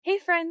Hey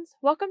friends,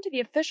 welcome to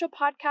the official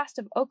podcast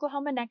of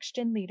Oklahoma Next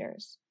Gen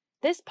Leaders.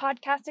 This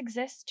podcast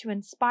exists to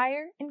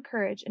inspire,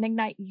 encourage, and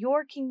ignite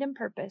your kingdom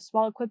purpose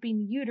while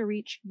equipping you to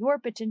reach your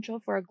potential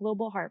for a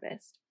global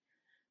harvest.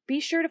 Be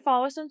sure to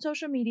follow us on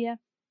social media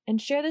and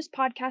share this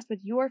podcast with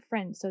your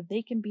friends so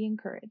they can be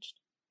encouraged.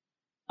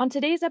 On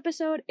today's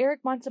episode, Eric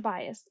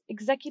Monsebais,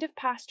 executive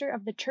pastor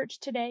of the church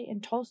today in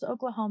Tulsa,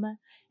 Oklahoma,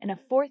 and a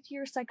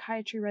fourth-year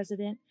psychiatry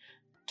resident,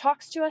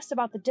 talks to us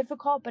about the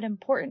difficult but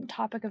important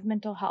topic of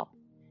mental health,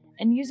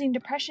 and using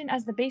depression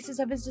as the basis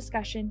of his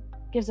discussion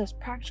gives us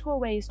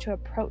practical ways to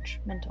approach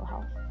mental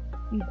health.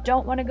 You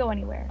don't want to go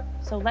anywhere,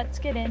 so let's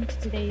get into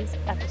today's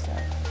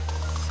episode.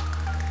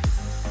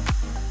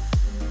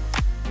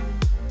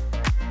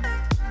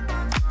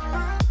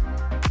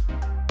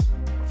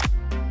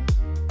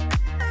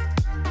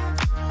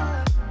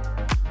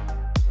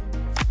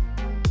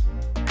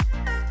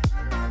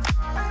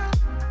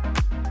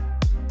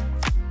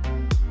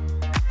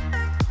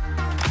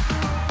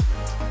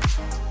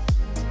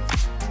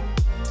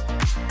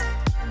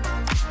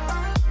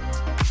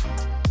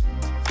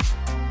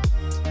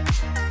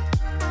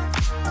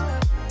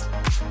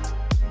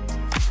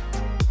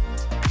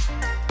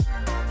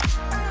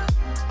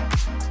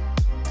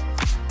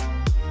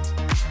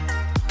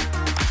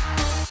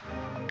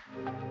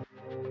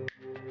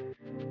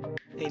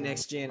 Hey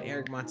Next Gen,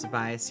 Eric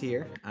Monsebais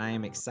here. I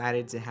am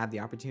excited to have the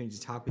opportunity to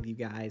talk with you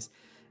guys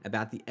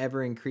about the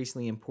ever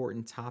increasingly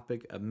important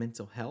topic of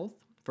mental health.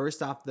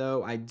 First off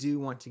though, I do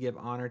want to give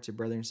honor to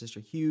Brother and Sister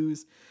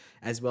Hughes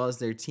as well as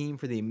their team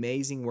for the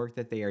amazing work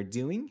that they are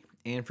doing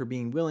and for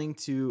being willing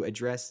to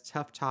address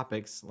tough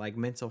topics like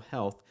mental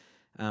health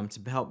to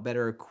help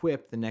better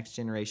equip the next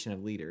generation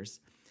of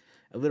leaders.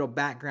 A little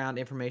background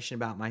information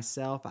about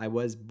myself. I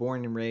was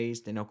born and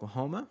raised in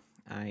Oklahoma.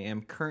 I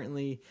am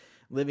currently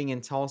living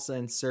in Tulsa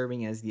and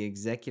serving as the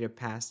executive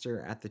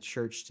pastor at the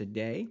church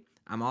today.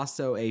 I'm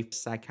also a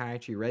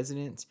psychiatry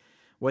resident.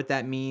 What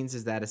that means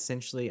is that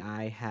essentially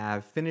I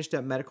have finished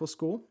up medical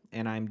school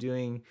and I'm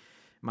doing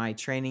my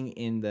training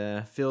in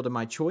the field of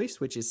my choice,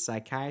 which is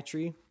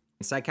psychiatry.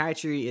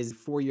 Psychiatry is a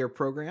 4-year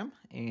program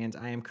and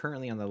I am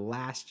currently on the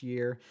last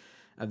year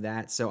of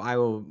that. So I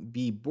will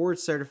be board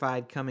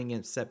certified coming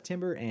in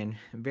September and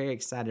I'm very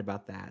excited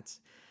about that.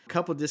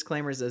 Couple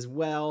disclaimers as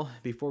well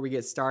before we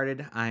get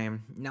started. I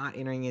am not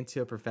entering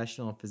into a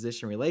professional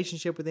physician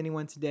relationship with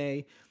anyone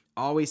today.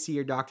 Always see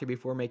your doctor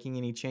before making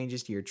any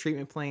changes to your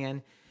treatment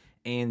plan,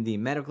 and the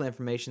medical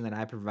information that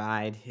I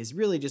provide is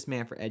really just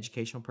meant for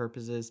educational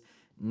purposes,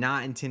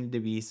 not intended to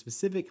be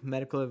specific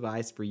medical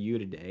advice for you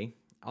today.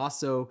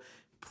 Also,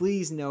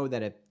 please know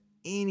that if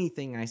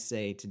anything I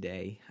say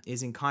today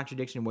is in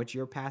contradiction to what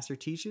your pastor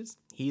teaches,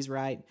 he's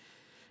right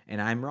and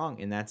I'm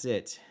wrong, and that's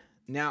it.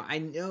 Now, I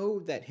know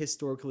that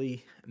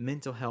historically,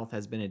 mental health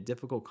has been a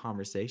difficult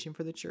conversation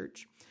for the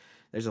church.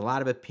 There's a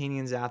lot of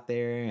opinions out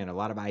there and a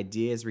lot of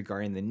ideas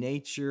regarding the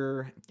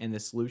nature and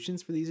the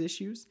solutions for these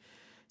issues.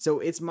 So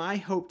it's my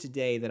hope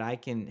today that I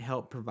can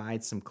help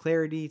provide some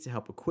clarity to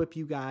help equip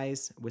you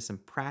guys with some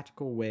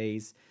practical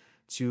ways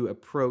to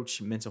approach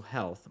mental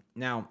health.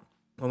 Now,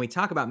 when we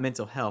talk about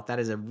mental health, that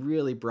is a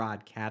really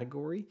broad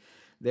category.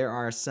 There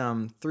are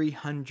some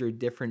 300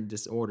 different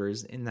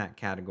disorders in that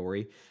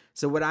category.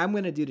 So what I'm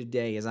going to do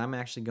today is I'm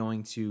actually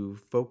going to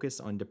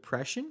focus on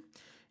depression,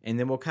 and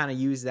then we'll kind of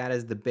use that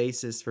as the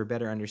basis for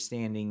better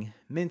understanding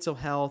mental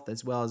health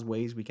as well as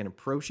ways we can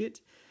approach it.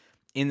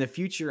 In the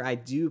future, I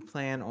do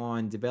plan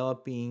on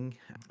developing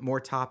more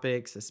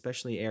topics,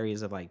 especially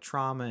areas of like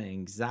trauma,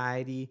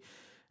 anxiety,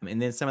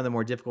 and then some of the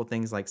more difficult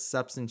things like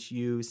substance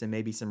use and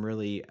maybe some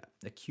really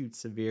acute,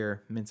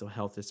 severe mental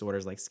health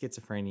disorders like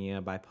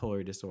schizophrenia,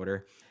 bipolar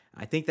disorder.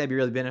 I think that'd be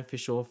really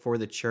beneficial for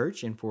the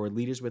church and for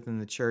leaders within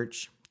the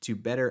church to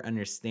better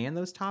understand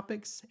those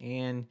topics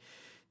and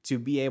to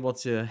be able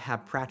to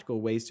have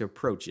practical ways to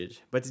approach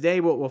it. But today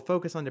we'll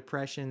focus on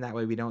depression. That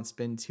way we don't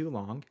spend too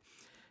long.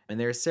 And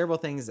there are several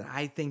things that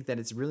I think that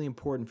it's really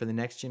important for the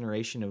next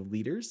generation of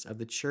leaders of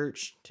the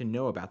church to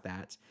know about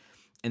that.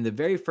 And the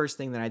very first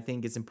thing that I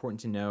think is important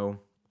to know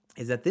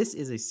is that this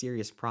is a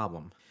serious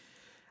problem.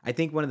 I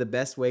think one of the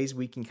best ways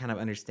we can kind of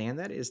understand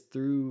that is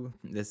through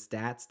the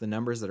stats, the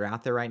numbers that are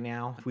out there right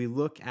now. If we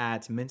look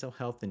at mental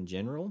health in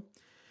general,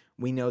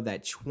 we know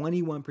that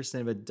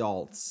 21% of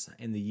adults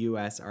in the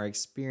U.S. are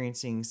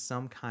experiencing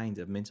some kind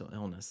of mental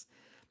illness.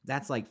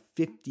 That's like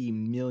 50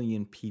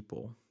 million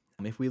people.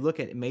 If we look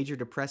at major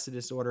depressive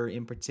disorder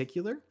in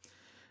particular,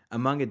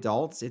 among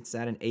adults, it's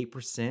at an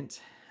 8%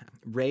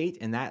 rate,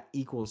 and that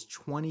equals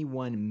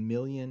 21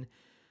 million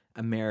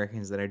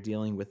Americans that are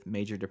dealing with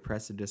major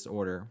depressive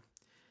disorder.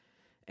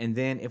 And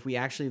then if we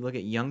actually look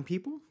at young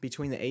people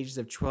between the ages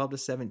of 12 to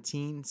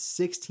 17,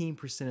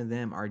 16% of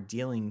them are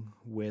dealing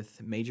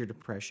with major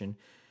depression.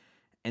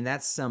 And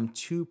that's some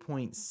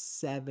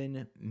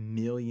 2.7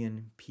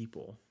 million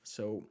people.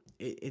 So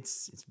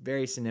it's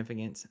very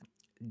significant.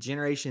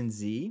 Generation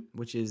Z,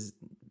 which is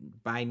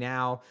by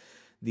now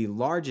the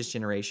largest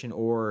generation,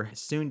 or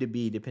soon to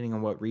be, depending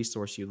on what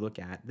resource you look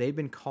at, they've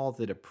been called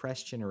the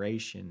depressed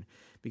generation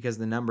because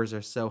the numbers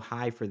are so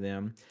high for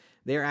them.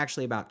 they're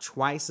actually about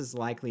twice as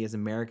likely as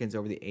Americans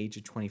over the age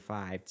of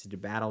 25 to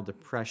battle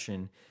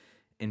depression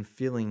and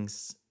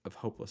feelings of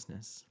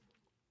hopelessness.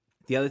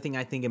 The other thing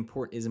I think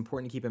is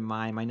important to keep in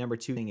mind, my number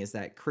 2 thing, is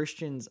that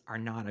Christians are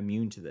not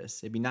immune to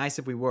this. It'd be nice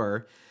if we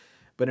were,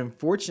 but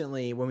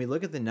unfortunately, when we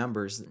look at the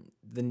numbers,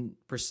 the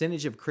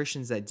percentage of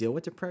Christians that deal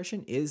with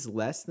depression is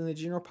less than the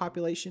general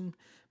population,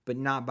 but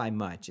not by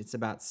much. It's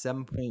about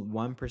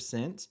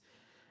 7.1%.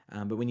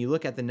 But when you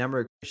look at the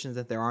number of Christians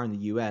that there are in the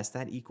U.S.,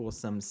 that equals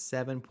some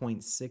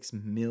 7.6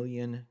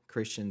 million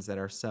Christians that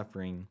are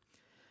suffering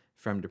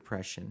from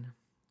depression.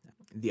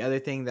 The other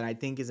thing that I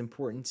think is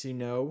important to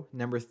know,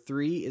 number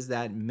 3, is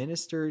that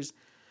ministers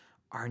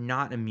are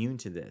not immune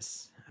to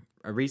this.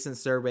 A recent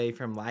survey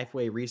from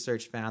Lifeway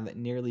Research found that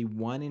nearly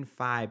 1 in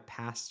 5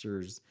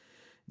 pastors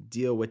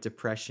deal with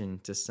depression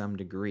to some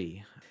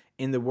degree.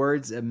 In the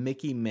words of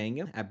Mickey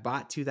Mangum at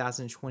Bot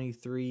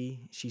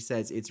 2023, she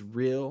says, "It's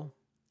real,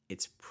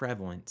 it's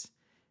prevalent,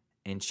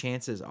 and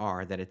chances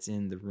are that it's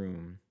in the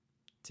room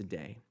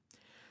today."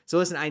 So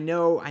listen, I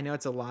know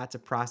it's a lot to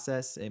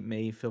process. It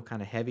may feel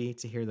kind of heavy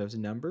to hear those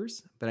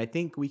numbers, but I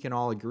think we can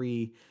all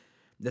agree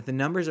that the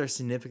numbers are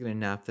significant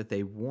enough that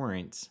they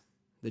warrant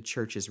the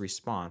church's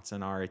response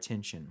and our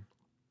attention.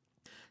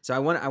 So I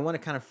want to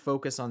kind of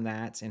focus on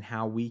that and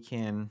how we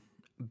can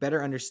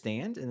better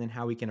understand, and then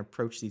how we can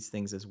approach these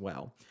things as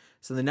well.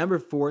 So the number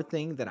 4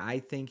 thing that I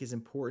think is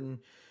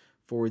important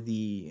for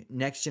the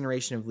next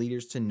generation of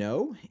leaders to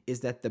know is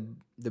that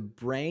the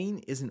brain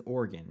is an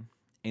organ,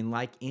 and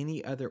like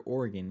any other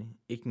organ,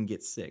 it can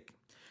get sick.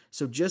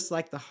 So just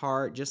like the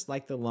heart, just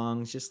like the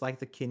lungs, just like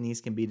the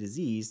kidneys can be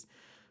diseased,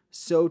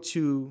 so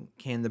too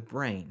can the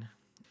brain.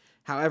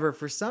 However,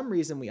 for some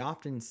reason, we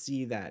often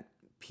see that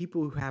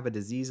people who have a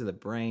disease of the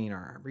brain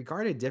are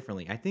regarded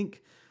differently. I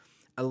think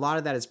a lot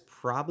of that is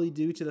probably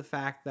due to the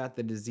fact that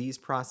the disease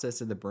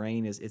process of the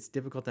brain it's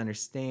difficult to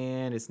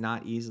understand. It's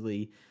not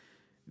easily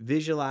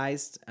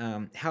visualized.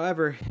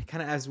 However,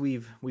 kind of as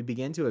we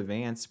begin to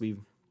advance, we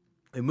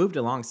moved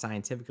along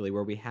scientifically,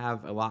 where we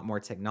have a lot more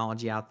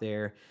technology out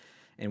there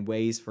and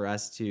ways for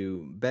us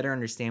to better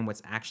understand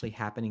what's actually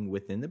happening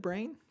within the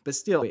brain. But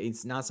still,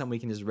 it's not something we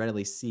can just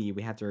readily see.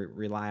 We have to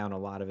rely on a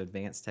lot of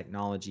advanced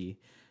technology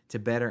to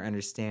better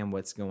understand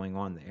what's going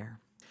on there.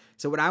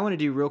 So what I want to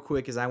do real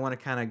quick is I want to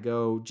kind of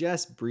go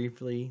just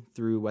briefly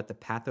through what the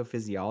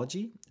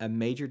pathophysiology of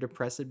major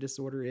depressive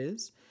disorder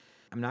is.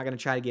 I'm not going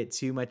to try to get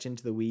too much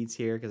into the weeds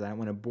here because I don't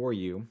want to bore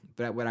you.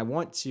 But what I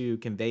want to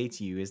convey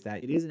to you is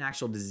that it is an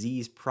actual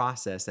disease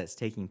process that's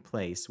taking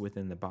place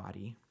within the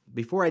body.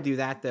 Before I do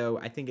that, though,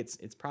 I think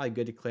it's probably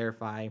good to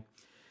clarify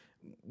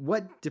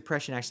what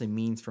depression actually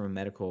means from a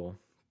medical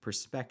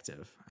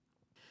perspective.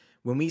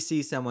 When we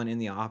see someone in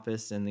the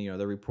office and they're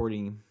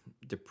reporting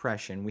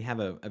depression, we have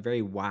a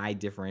very wide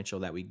differential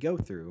that we go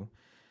through.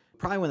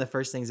 Probably one of the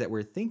first things that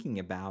we're thinking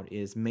about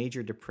is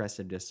major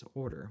depressive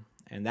disorder.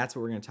 And that's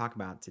what we're going to talk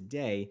about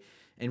today.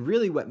 And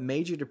really what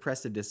major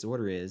depressive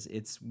disorder is,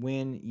 it's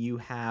when you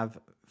have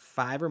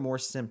 5 or more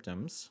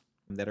symptoms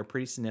that are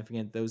pretty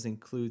significant. Those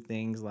include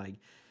things like,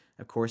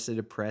 of course, a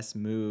depressed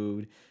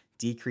mood,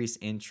 decreased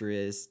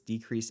interest,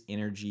 decreased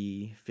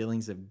energy,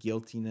 feelings of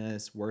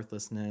guiltiness,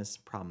 worthlessness,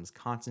 problems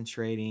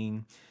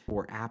concentrating,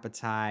 poor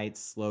appetite,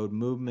 slowed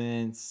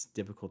movements,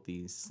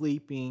 difficulty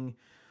sleeping,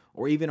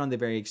 or even on the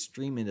very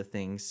extreme end of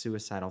things,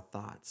 suicidal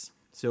thoughts.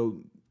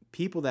 So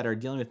people that are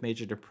dealing with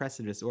major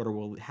depressive disorder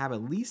will have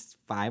at least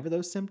 5 of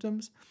those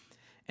symptoms,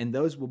 and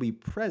those will be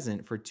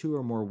present for 2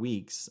 or more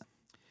weeks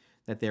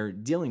that they're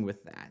dealing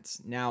with that.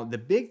 Now, the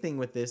big thing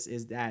with this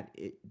is that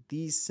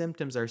these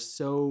symptoms are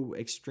so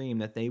extreme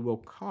that they will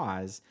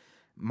cause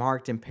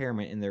marked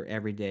impairment in their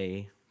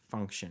everyday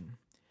function.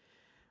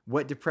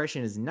 What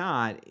depression is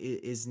not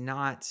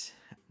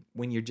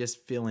when you're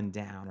just feeling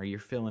down or you're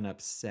feeling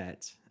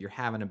upset, you're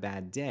having a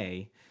bad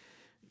day.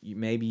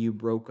 Maybe you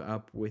broke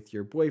up with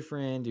your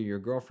boyfriend or your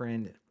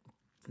girlfriend.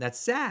 That's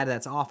sad,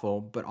 that's awful,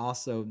 but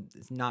also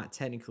it's not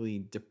technically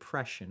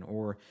depression.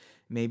 Or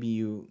maybe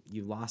you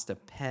lost a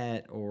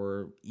pet,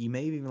 or you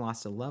may have even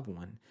lost a loved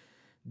one.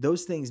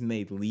 Those things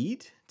may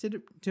lead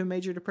to a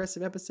major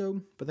depressive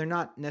episode, but they're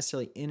not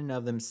necessarily in and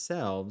of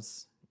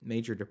themselves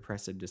major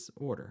depressive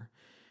disorder.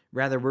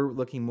 Rather, we're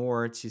looking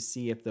more to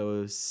see if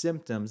those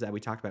symptoms that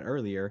we talked about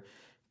earlier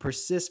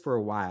persist for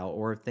a while,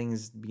 or if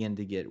things begin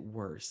to get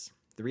worse.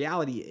 The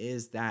reality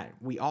is that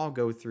we all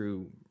go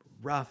through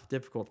rough,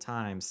 difficult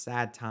times,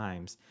 sad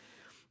times.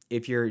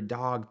 If your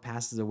dog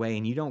passes away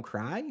and you don't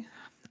cry,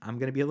 I'm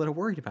going to be a little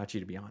worried about you,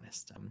 to be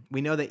honest.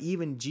 We know that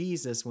even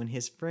Jesus, when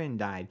his friend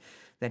died,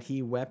 that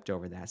he wept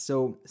over that.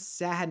 So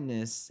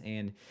sadness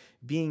and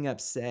being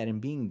upset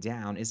and being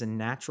down is a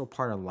natural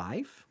part of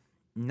life,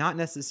 not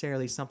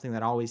necessarily something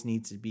that always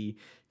needs to be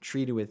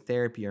treated with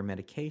therapy or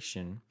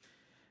medication.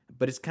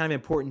 But it's kind of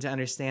important to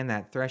understand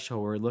that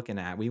threshold we're looking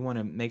at. We want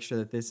to make sure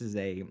that this is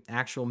a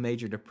actual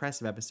major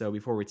depressive episode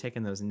before we're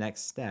taking those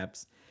next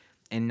steps,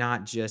 and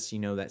not just,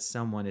 that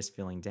someone is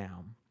feeling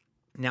down.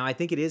 Now, I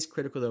think it is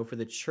critical, though, for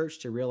the church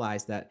to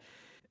realize that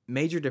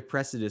Major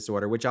depressive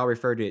disorder, which I'll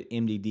refer to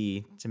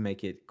MDD to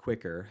make it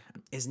quicker,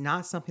 is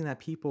not something that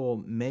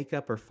people make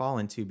up or fall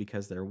into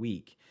because they're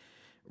weak.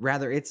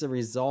 Rather, it's a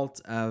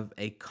result of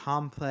a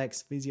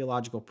complex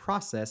physiological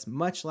process,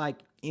 much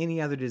like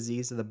any other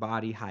disease of the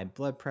body: high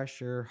blood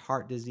pressure,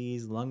 heart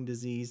disease, lung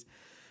disease.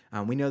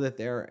 We know that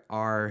there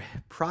are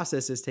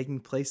processes taking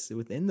place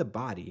within the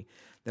body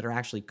that are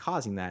actually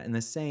causing that. And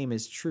the same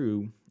is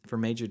true for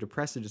major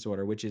depressive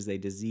disorder, which is a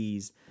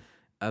disease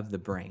of the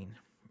brain.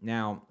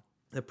 Now,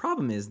 the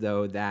problem is,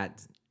 though,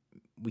 that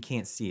we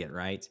can't see it,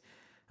 right?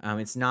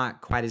 It's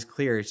not quite as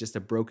clear as just a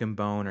broken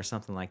bone or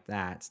something like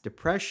that.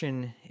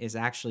 Depression is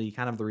actually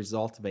kind of the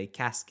result of a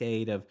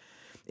cascade of,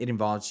 it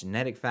involves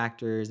genetic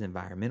factors,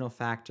 environmental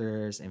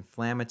factors,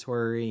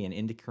 inflammatory and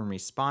endocrine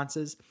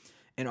responses.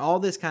 And all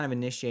this kind of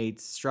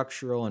initiates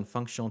structural and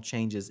functional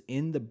changes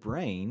in the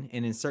brain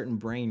and in certain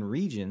brain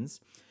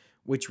regions,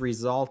 which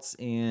results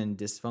in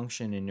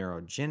dysfunction in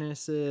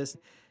neurogenesis.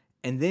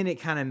 And then it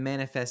kind of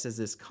manifests as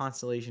this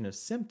constellation of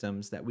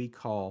symptoms that we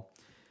call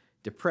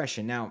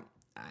depression. Now,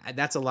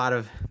 that's a lot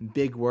of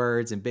big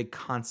words and big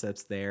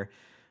concepts there.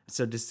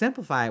 So to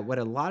simplify it, what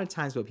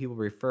people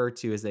refer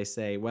to is they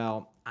say,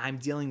 well, I'm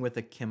dealing with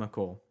a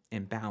chemical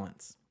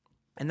imbalance.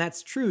 And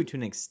that's true to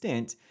an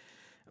extent,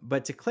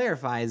 but to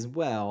clarify as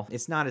well,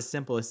 it's not as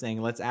simple as saying,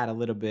 let's add a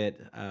little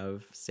bit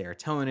of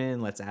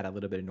serotonin, let's add a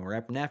little bit of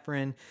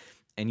norepinephrine,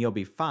 and you'll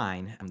be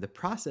fine. The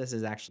process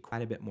is actually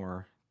quite a bit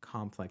more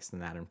complex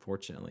than that,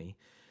 unfortunately.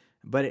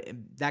 But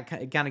that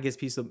kind of gives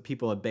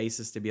people a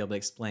basis to be able to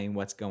explain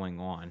what's going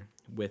on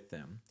with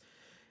them.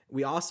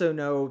 We also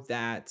know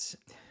that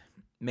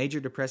major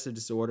depressive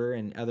disorder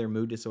and other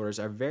mood disorders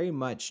are very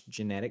much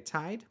genetic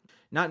tied.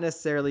 Not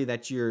necessarily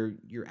that you're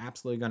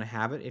absolutely going to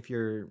have it if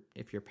your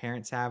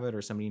parents have it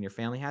or somebody in your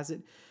family has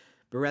it,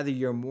 but rather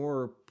you're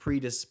more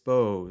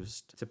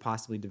predisposed to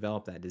possibly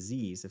develop that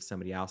disease if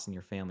somebody else in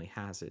your family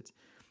has it.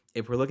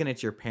 If we're looking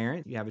at your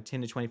parent, you have a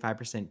 10 to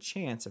 25%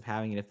 chance of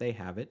having it if they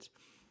have it.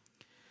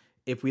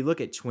 If we look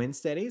at twin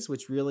studies,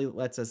 which really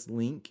lets us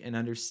link and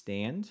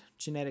understand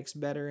genetics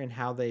better and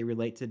how they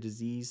relate to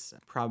disease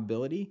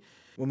probability,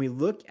 when we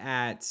look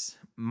at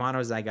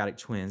monozygotic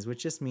twins,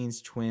 which just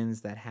means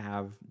twins that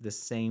have the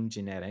same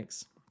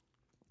genetics,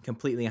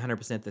 completely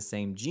 100% the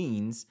same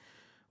genes,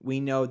 we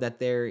know that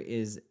there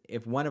is,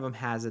 if one of them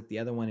has it, the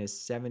other one is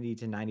 70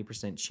 to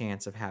 90%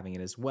 chance of having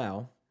it as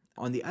well.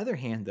 On the other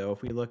hand, though,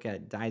 if we look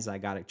at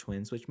dizygotic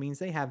twins, which means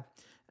they have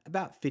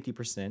about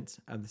 50%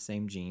 of the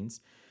same genes,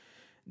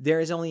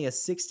 there is only a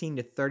 16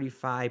 to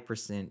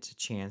 35%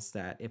 chance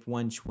that if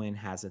one twin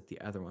has it,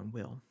 the other one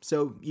will.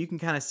 So you can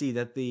kind of see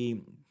that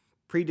the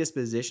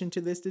predisposition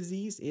to this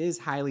disease is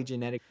highly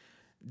genetic.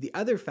 The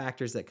other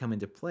factors that come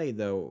into play,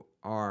 though,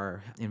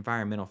 are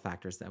environmental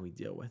factors that we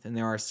deal with. And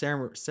there are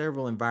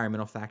several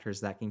environmental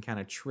factors that can kind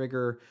of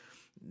trigger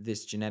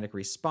this genetic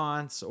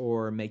response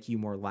or make you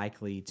more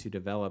likely to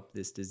develop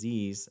this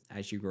disease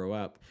as you grow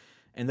up.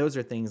 And those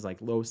are things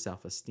like low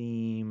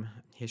self-esteem,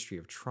 history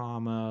of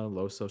trauma,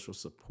 low social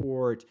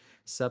support,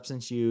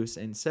 substance use,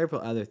 and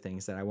several other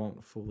things that I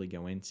won't fully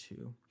go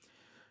into.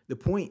 The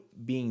point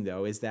being,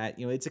 though, is that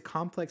it's a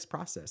complex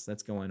process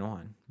that's going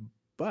on,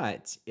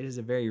 but it is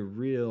a very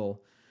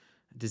real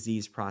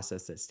disease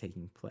process that's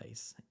taking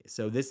place.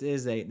 So this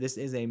is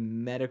a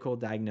medical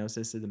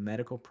diagnosis, is a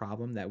medical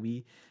problem that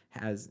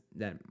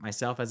that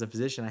myself as a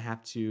physician, I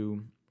have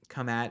to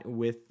come at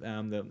with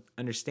the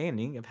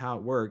understanding of how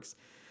it works,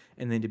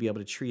 and then to be able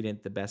to treat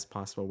it the best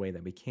possible way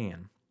that we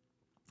can.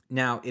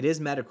 Now, it is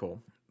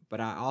medical,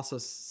 but I also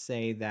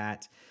say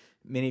that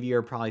many of you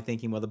are probably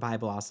thinking, well, the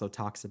Bible also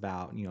talks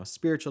about,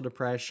 spiritual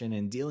depression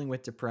and dealing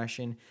with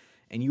depression,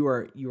 and you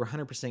are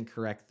 100%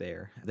 correct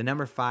there. The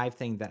number 5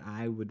 thing that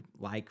I would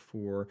like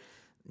for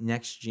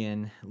next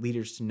gen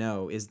leaders to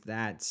know is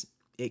that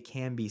it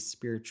can be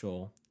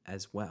spiritual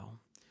as well.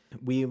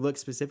 We look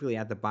specifically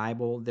at the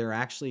Bible. There are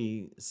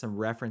actually some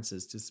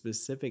references to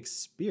specific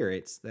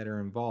spirits that are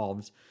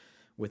involved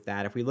with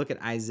that. If we look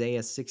at Isaiah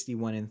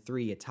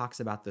 61:3, it talks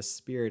about the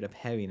spirit of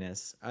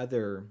heaviness.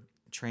 Other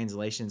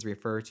translations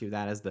refer to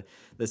that as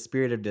the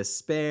spirit of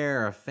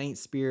despair, a faint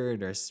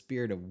spirit, or a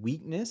spirit of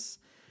weakness.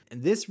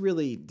 And this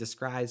really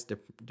describes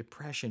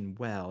depression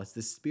well. It's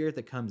the spirit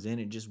that comes in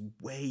and just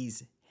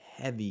weighs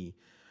heavy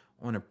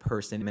on a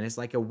person. And it's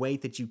like a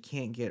weight that you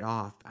can't get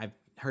off. I've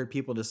heard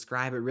people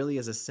describe it really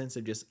as a sense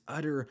of just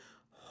utter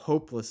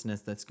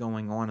hopelessness that's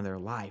going on in their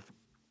life.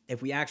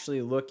 If we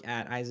actually look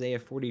at Isaiah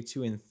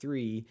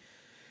 42:3,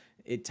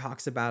 it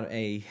talks about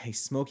a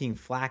smoking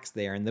flax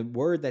there. And the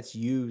word that's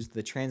used,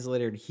 the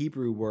translated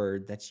Hebrew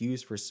word that's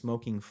used for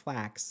smoking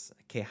flax,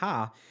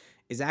 keha,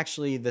 is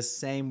actually the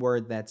same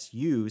word that's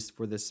used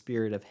for the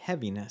spirit of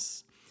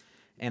heaviness.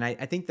 And I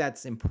think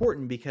that's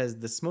important because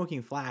the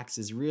smoking flax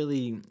is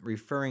really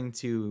referring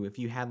to if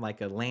you had like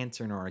a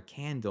lantern or a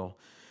candle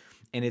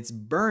and it's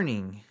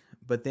burning,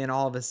 but then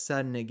all of a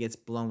sudden it gets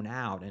blown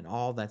out and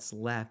all that's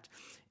left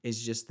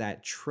is just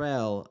that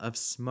trail of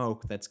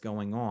smoke that's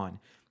going on.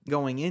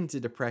 going into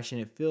depression,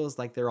 it feels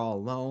like they're all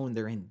alone.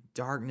 They're in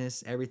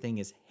darkness. Everything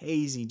is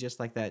hazy, just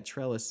like that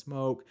trail of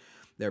smoke.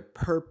 Their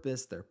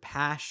purpose, their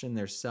passion,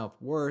 their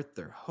self-worth,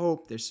 their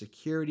hope, their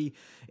security,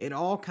 it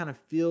all kind of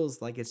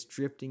feels like it's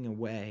drifting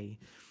away.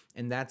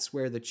 And that's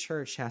where the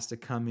church has to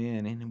come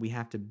in, and we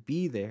have to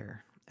be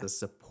there as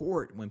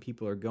support when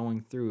people are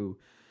going through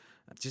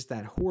just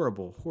that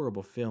horrible,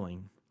 horrible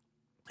feeling.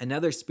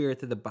 Another spirit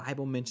that the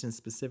Bible mentions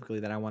specifically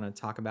that I want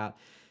to talk about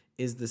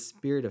is the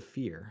spirit of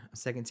fear.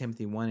 2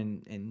 Timothy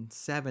 1 and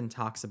 7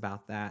 talks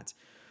about that.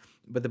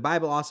 But the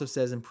Bible also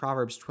says in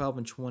Proverbs 12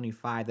 and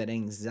 25 that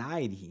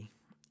anxiety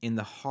in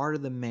the heart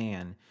of the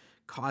man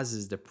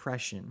causes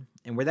depression.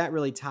 And where that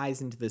really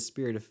ties into the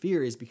spirit of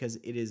fear is because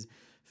it is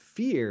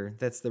fear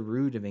that's the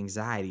root of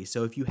anxiety.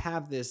 So if you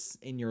have this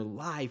in your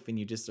life and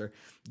you just are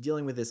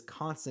dealing with this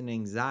constant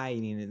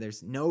anxiety and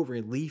there's no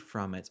relief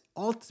from it,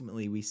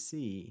 ultimately we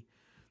see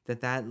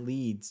that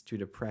leads to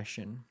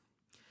depression.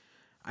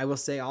 I will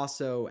say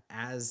also,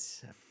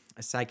 as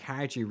a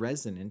psychiatry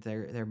resident,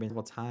 there have been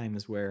several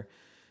times where,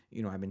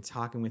 I've been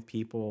talking with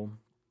people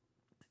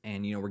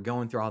and, we're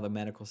going through all the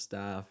medical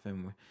stuff,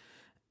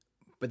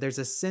 but there's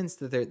a sense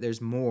that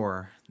there's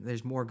more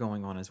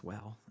going on as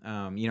well.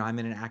 I'm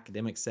in an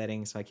academic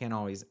setting, so I can't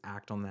always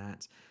act on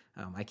that.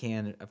 I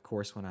can, of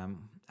course, when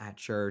I'm at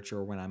church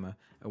or when I'm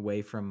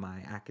away from my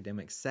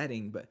academic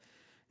setting,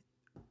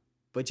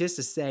 But just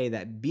to say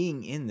that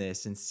being in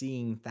this and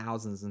seeing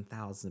thousands and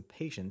thousands of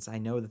patients, I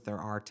know that there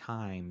are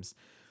times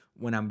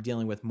when I'm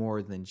dealing with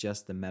more than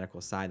just the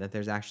medical side, that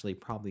there's actually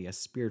probably a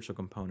spiritual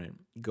component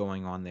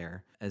going on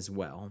there as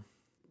well.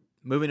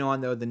 Moving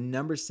on, though, the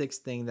number 6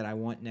 thing that I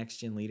want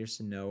next-gen leaders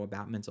to know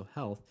about mental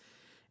health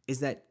is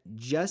that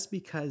just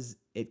because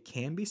it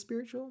can be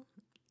spiritual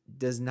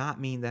does not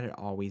mean that it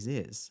always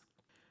is.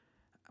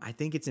 I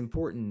think it's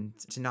important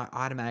to not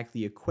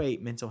automatically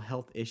equate mental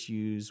health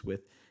issues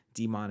with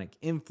demonic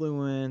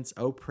influence,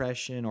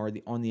 oppression, or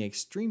on the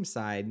extreme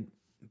side,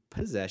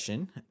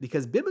 possession,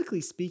 because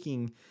biblically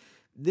speaking,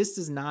 this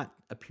does not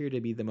appear to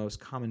be the most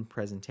common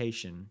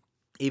presentation.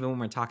 Even when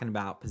we're talking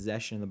about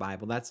possession in the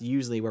Bible, that's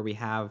usually where we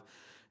have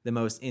the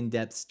most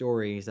in-depth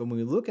stories. When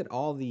we look at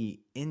all the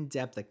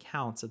in-depth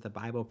accounts that the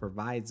Bible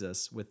provides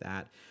us with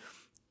that,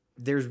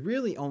 there's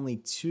really only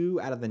 2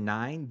 out of the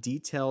 9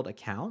 detailed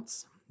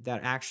accounts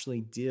that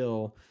actually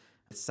deal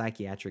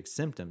psychiatric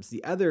symptoms.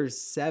 The other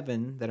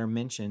 7 that are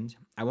mentioned,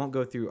 I won't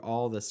go through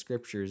all the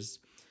scriptures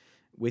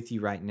with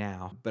you right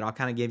now, but I'll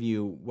kind of give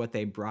you what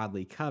they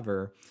broadly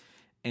cover.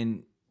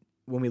 And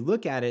when we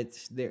look at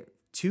it, there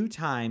 2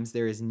 times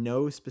there is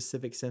no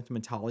specific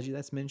symptomatology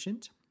that's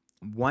mentioned.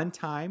 1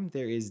 time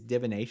there is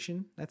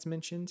divination that's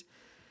mentioned.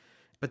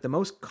 But the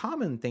most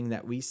common thing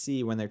that we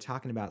see when they're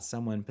talking about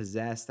someone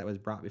possessed that was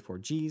brought before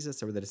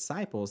Jesus or the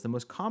disciples, the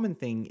most common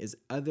thing is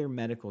other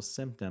medical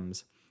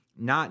symptoms,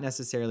 not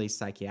necessarily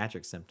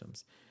psychiatric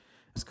symptoms.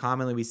 Most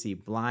commonly, we see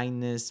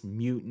blindness,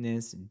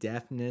 muteness,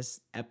 deafness,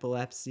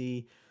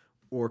 epilepsy,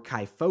 or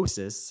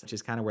kyphosis, which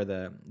is kind of where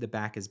the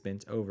back is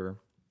bent over.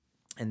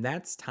 And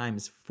that's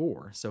times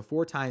 4. So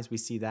 4 times we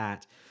see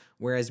that,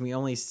 whereas we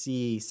only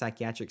see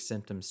psychiatric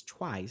symptoms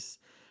twice.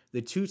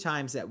 The 2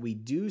 times that we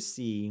do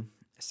see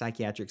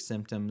psychiatric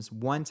symptoms,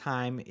 1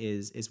 time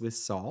is with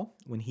Saul,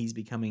 when he's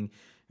becoming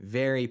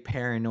very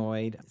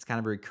paranoid. It's kind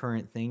of a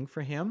recurrent thing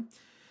for him.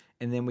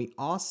 And then we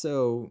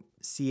also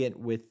see it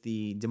with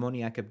the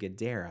demoniac of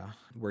Gadara,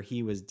 where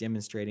he was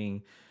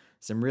demonstrating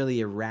some really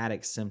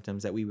erratic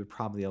symptoms that we would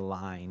probably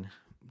align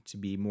to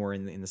be more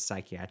in the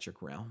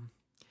psychiatric realm.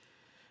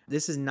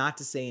 This is not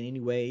to say in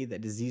any way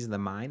that disease of the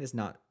mind is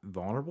not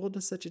vulnerable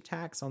to such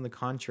attacks. On the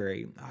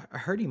contrary, a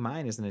hurting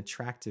mind is an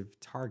attractive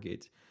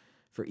target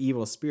for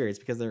evil spirits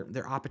because they're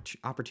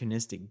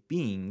opportunistic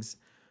beings.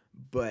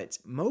 But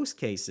most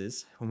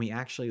cases, when we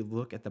actually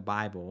look at the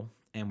Bible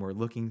and we're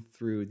looking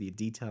through the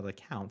detailed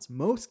accounts,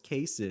 most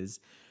cases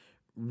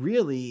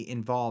really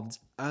involved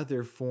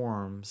other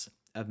forms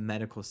of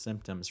medical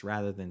symptoms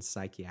rather than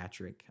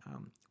psychiatric,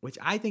 which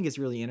I think is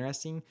really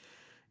interesting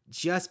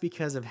just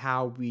because of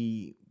how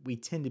we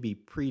tend to be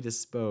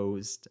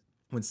predisposed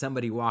when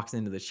somebody walks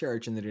into the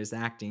church and they're just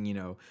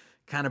acting,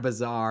 kind of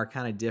bizarre,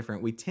 kind of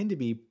different. We tend to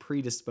be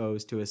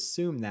predisposed to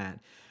assume that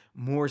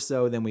more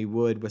so than we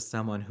would with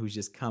someone who's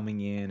just coming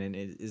in and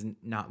is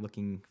not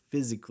looking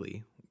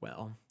physically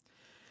well.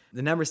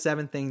 The number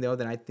 7 thing, though,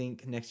 that I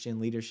think next-gen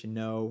leaders should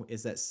know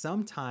is that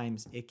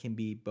sometimes it can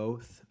be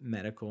both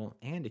medical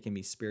and it can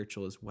be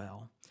spiritual as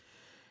well.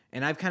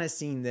 And I've kind of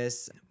seen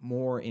this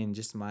more in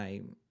just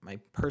my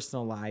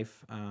personal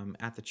life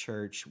at the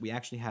church. We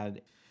actually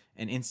had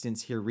an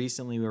instance here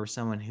recently where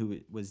someone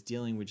who was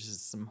dealing with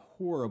just some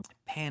horrible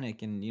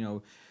panic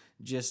and,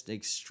 just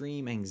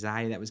extreme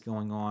anxiety that was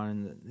going on.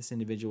 And this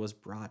individual was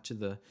brought to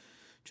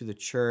the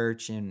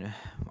church, and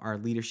our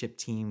leadership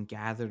team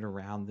gathered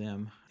around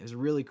them. It was a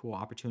really cool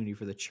opportunity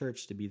for the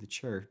church to be the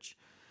church.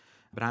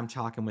 But I'm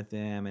talking with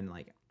them, and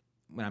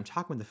when I'm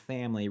talking with the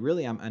family,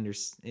 really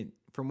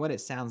from what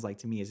it sounds like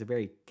to me, is a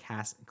very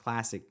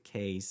classic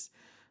case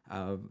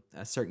of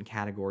a certain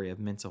category of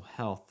mental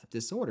health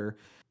disorder.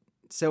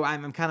 So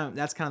I'm kind of,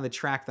 that's kind of the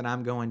track that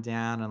I'm going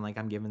down, and like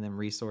I'm giving them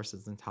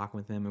resources and talking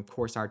with them. Of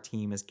course, our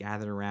team is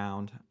gathered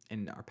around,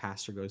 and our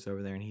pastor goes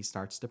over there and he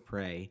starts to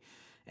pray.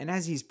 And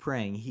as he's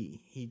praying,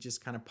 he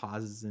just kind of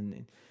pauses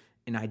and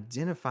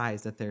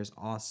identifies that there's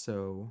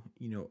also,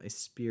 a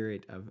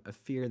spirit of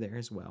fear there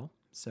as well.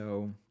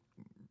 So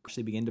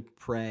actually begin to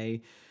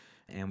pray,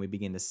 and we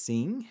begin to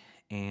sing,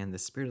 and the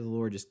Spirit of the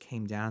Lord just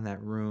came down in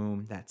that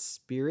room. That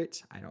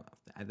spirit,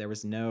 there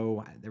was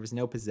no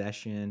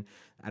possession.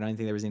 I don't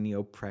think there was any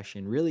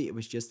oppression. Really, it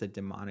was just a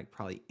demonic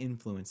probably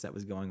influence that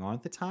was going on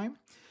at the time.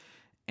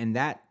 And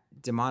that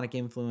demonic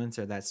influence,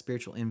 or that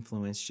spiritual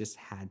influence, just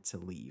had to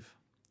leave.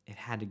 It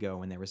had to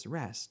go, and there was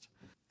rest.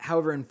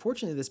 However,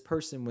 unfortunately, this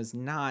person was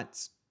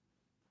not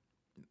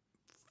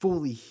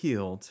fully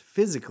healed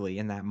physically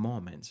in that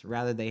moment.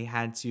 Rather, they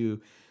had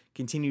to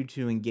continue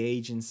to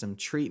engage in some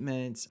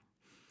treatment,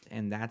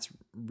 and that's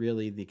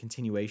really the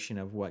continuation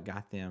of what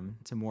got them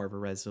to more of a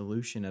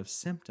resolution of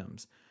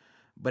symptoms.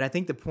 But I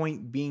think the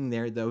point being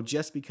there, though,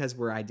 just because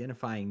we're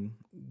identifying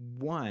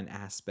one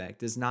aspect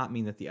does not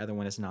mean that the other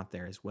one is not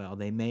there as well.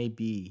 They may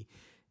be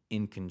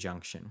in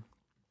conjunction.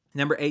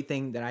 Number 8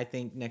 thing that I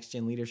think Next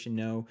Gen leaders should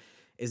know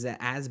is that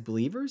as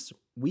believers,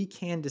 we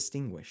can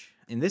distinguish.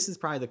 And this is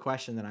probably the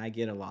question that I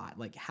get a lot.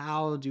 Like,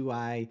 how do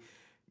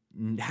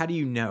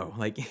you know?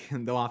 Like,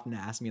 they'll often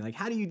ask me, like,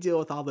 how do you deal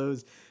with all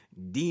those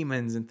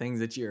demons and things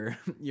that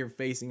you're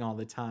facing all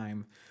the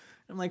time?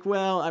 I'm like,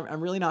 well, I'm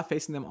really not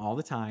facing them all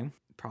the time.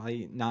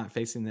 Probably not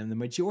facing them the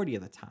majority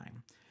of the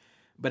time.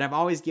 But I've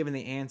always given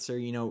the answer,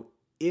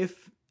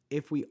 if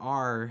we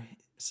are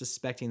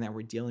suspecting that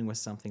we're dealing with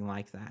something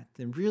like that,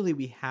 then really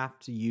we have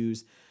to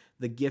use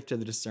the gift of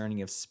the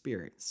discerning of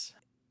spirits.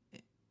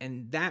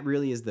 And that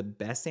really is the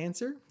best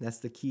answer. That's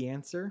the key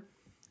answer.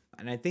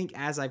 And I think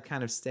as I've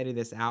kind of studied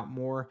this out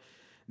more,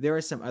 there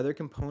are some other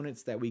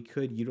components that we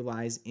could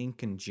utilize in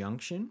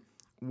conjunction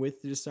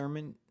with the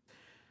discernment.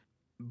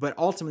 But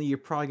ultimately, you're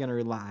probably going to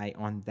rely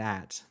on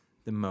that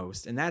the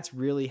most. And that's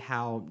really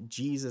how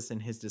Jesus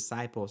and his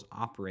disciples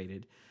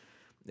operated.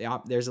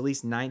 There's at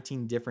least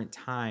 19 different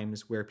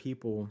times where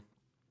people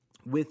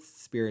with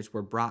spirits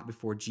were brought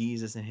before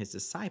Jesus and his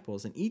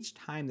disciples. And each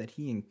time that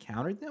he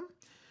encountered them,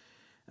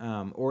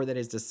 or that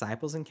his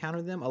disciples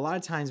encountered them, a lot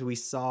of times we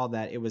saw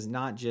that it was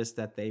not just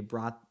that they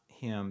brought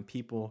him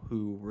people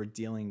who were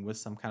dealing with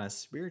some kind of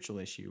spiritual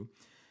issue,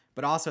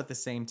 but also at the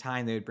same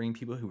time, they would bring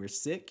people who were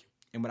sick.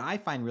 And what I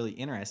find really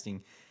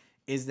interesting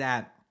is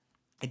that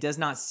it does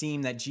not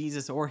seem that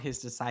Jesus or his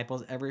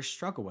disciples ever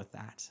struggle with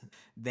that.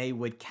 They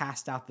would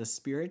cast out the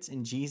spirits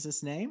in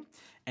Jesus' name,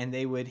 and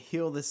they would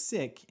heal the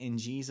sick in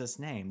Jesus'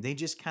 name. They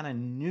just kind of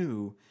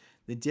knew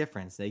the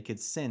difference. They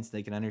could sense,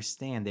 they could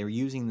understand. They were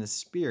using the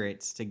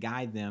spirits to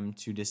guide them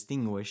to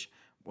distinguish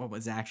what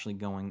was actually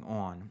going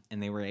on,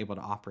 and they were able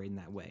to operate in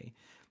that way.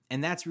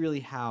 And that's really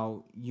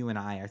how you and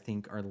I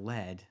think, are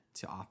led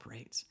to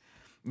operate.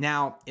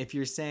 Now, if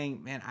you're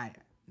saying, man,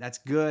 that's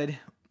good,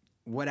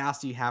 what else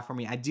do you have for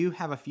me? I do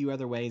have a few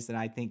other ways that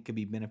I think could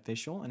be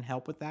beneficial and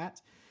help with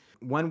that.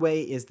 One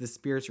way is the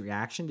Spirit's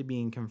reaction to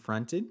being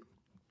confronted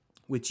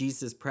with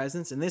Jesus'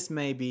 presence. And this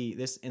may be,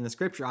 this in the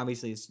scripture,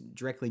 obviously, it's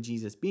directly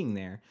Jesus being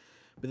there,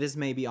 but this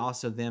may be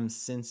also them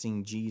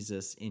sensing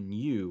Jesus in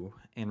you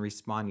and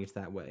responding to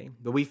that way.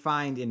 But we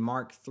find in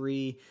Mark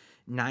 3,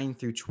 9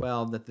 through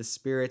 12, that the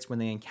spirits, when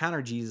they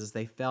encountered Jesus,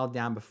 they fell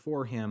down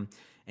before him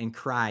and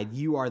cried,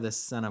 "You are the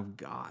Son of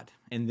God."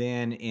 And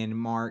then in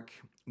Mark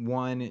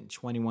 1,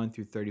 21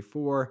 through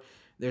 34,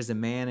 there's a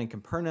man in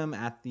Capernaum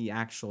at the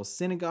actual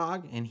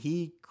synagogue, and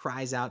he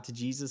cries out to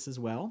Jesus as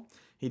well.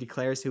 He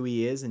declares who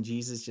he is, and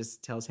Jesus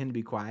just tells him to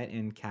be quiet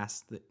and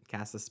cast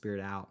the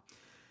spirit out.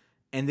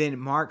 And then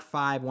Mark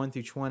 5, 1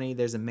 through 20,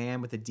 there's a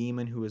man with a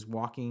demon who is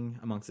walking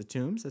amongst the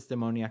tombs. That's the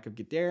demoniac of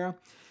Gadara.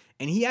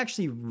 And he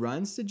actually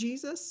runs to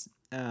Jesus.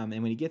 And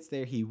when he gets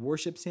there, he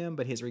worships him.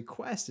 But his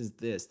request is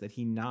this, that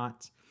he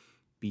not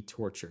be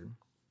tortured.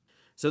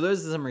 So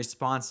those are some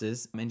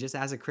responses. And just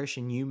as a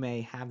Christian, you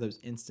may have those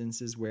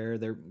instances where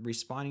they're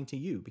responding to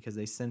you because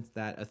they sense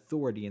that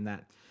authority and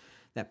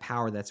that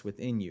power that's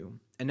within you.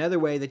 Another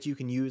way that you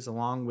can use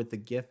along with the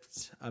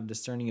gifts of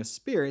discerning of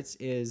spirits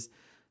is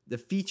the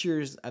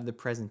features of the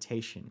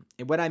presentation.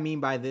 And what I mean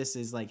by this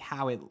is like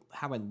how it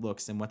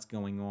looks and what's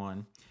going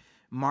on.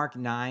 Mark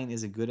 9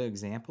 is a good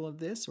example of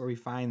this, where we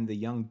find the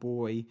young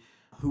boy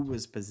who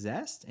was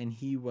possessed, and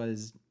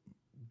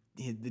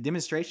the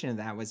demonstration of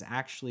that was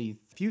actually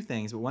a few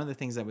things, but one of the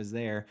things that was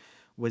there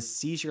was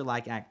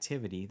seizure-like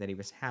activity that he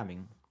was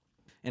having.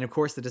 And of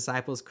course, the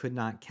disciples could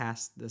not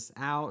cast this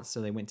out,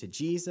 so they went to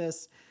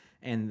Jesus,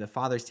 and the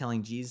father's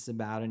telling Jesus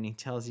about it, and he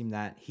tells him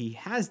that he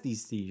has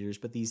these seizures,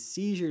 but these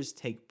seizures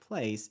take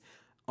place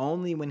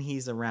only when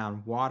he's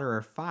around water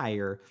or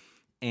fire,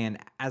 and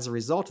as a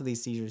result of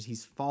these seizures, he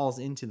falls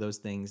into those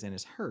things and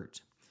is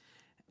hurt.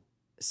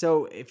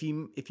 So if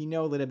you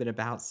know a little bit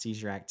about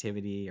seizure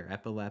activity or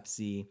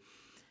epilepsy,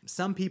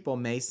 some people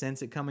may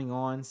sense it coming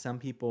on. Some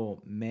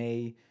people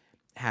may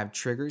have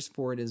triggers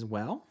for it as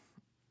well.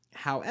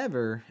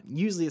 However,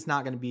 usually it's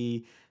not going to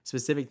be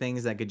specific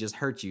things that could just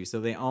hurt you. So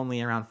they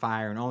only around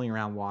fire and only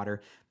around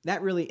water.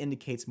 That really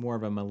indicates more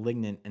of a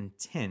malignant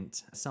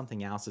intent.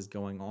 Something else is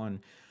going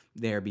on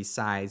there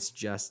besides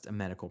just a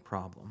medical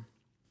problem.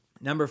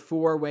 Number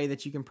 4 way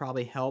that you can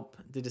probably help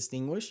to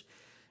distinguish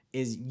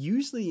is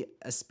usually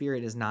a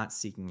spirit is not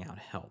seeking out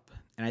help.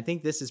 And I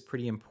think this is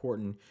pretty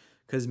important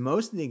because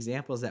most of the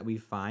examples that we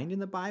find in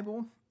the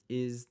Bible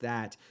is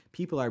that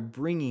people are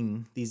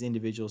bringing these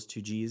individuals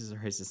to Jesus or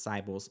his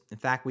disciples. In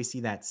fact, we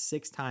see that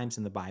 6 times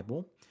in the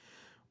Bible.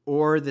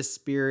 Or the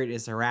spirit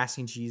is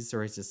harassing Jesus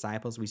or his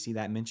disciples. We see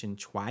that mentioned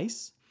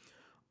twice.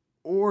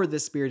 Or the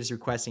spirit is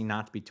requesting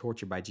not to be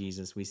tortured by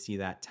Jesus. We see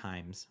that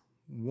times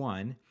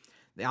 1.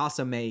 They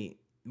also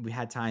we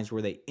had times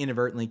where they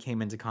inadvertently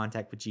came into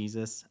contact with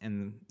Jesus.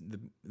 And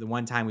the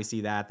one time we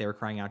see that, they were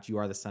crying out, "You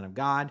are the Son of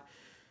God."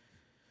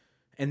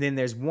 And then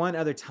there's one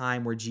other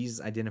time where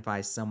Jesus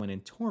identifies someone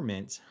in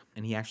torment,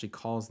 and he actually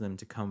calls them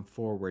to come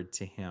forward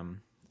to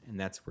him. And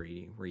that's where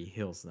he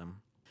heals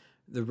them.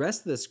 The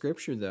rest of the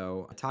scripture,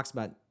 though, talks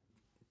about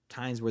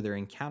times where they're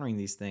encountering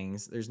these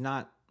things. There's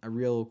not a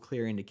real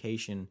clear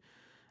indication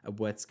of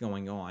what's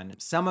going on.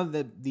 Some of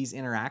these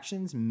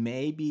interactions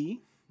may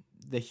be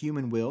the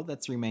human will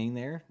that's remaining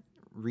there,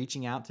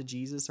 reaching out to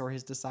Jesus or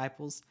his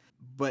disciples.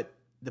 But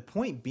the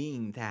point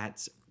being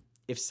that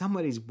if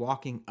somebody's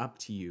walking up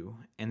to you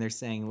and they're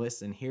saying,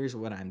 "Listen, here's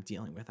what I'm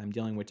dealing with. I'm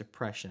dealing with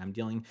depression. I'm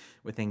dealing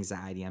with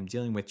anxiety. I'm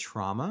dealing with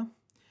trauma,"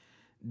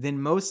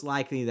 then most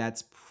likely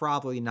that's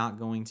probably not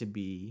going to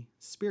be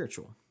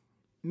spiritual.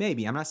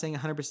 Maybe. I'm not saying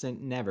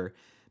 100% never,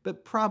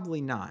 but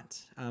probably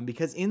not.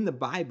 Because in the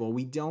Bible,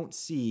 we don't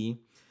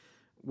see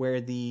where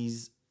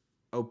these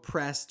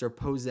oppressed or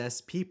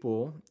possessed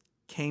people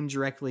came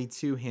directly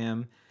to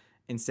him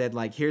and said,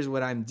 like, "Here's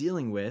what I'm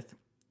dealing with."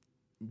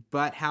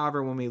 But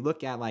however, when we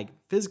look at like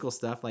physical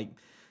stuff, like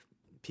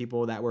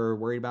people that were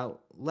worried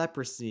about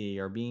leprosy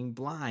or being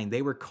blind,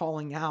 they were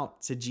calling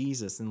out to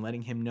Jesus and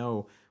letting him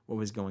know what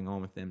was going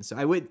on with them. So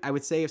I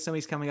would say if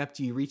somebody's coming up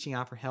to you reaching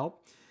out for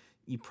help,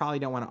 you probably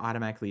don't want to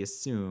automatically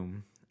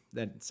assume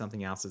that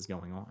something else is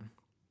going on.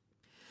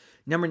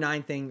 Number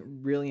 9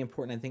 thing, really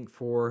important, I think,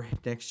 for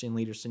next gen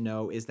leaders to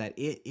know is that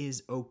it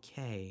is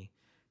okay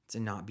to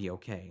not be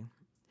okay.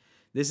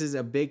 This is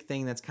a big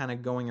thing that's kind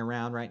of going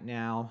around right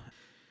now.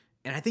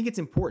 And I think it's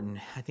important.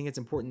 I think it's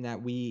important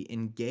that we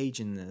engage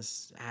in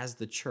this as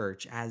the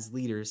church, as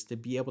leaders, to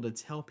be able to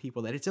tell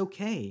people that it's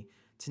okay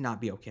to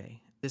not be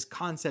okay. This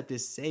concept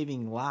is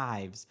saving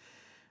lives.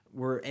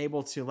 We're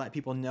able to let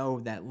people know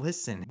that,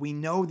 listen, we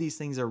know these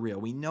things are real.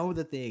 We know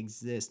that they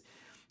exist.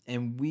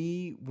 And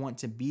we want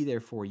to be there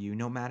for you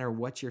no matter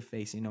what you're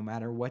facing, no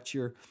matter what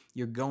you're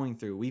going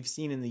through. We've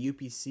seen in the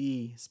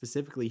UPC,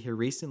 specifically here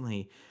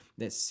recently,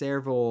 that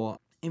several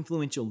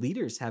influential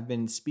leaders have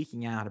been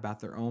speaking out about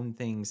their own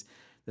things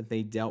that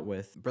they dealt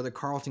with. Brother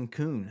Carlton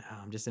Kuhn,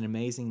 just an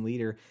amazing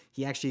leader.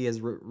 He actually has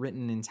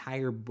written an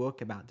entire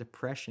book about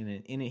depression,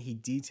 and in it he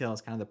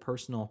details kind of the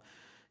personal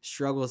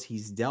struggles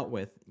he's dealt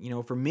with.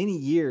 For many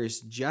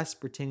years, just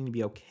pretending to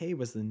be okay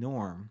was the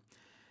norm.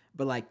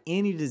 But like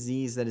any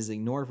disease that is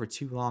ignored for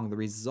too long, the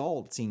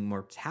resulting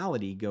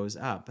mortality goes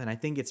up. And I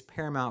think it's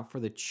paramount for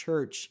the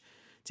church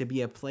to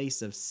be a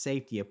place of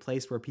safety, a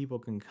place where people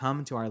can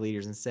come to our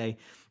leaders and say,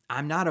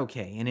 "I'm not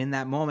okay." And in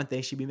that moment,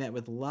 they should be met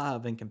with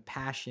love and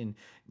compassion,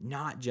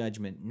 not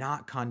judgment,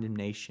 not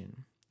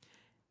condemnation.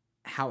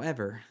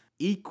 However,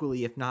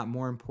 equally, if not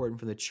more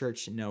important for the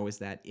church to know is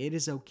that it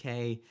is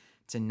okay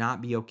to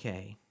not be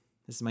okay.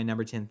 This is my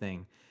number 10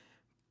 thing.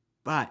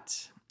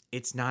 But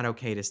it's not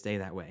okay to stay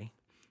that way.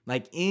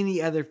 Like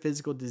any other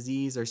physical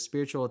disease or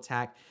spiritual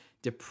attack,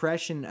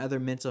 depression and other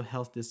mental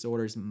health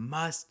disorders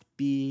must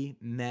be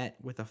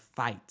met with a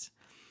fight.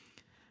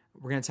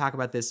 We're going to talk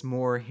about this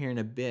more here in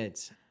a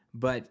bit,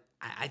 but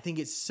I think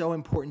it's so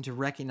important to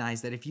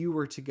recognize that if you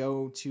were to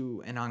go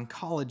to an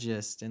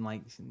oncologist and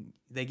like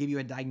they give you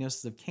a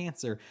diagnosis of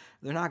cancer,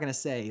 they're not going to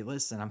say,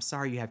 "Listen, I'm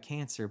sorry you have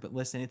cancer, but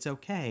listen, it's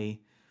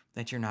okay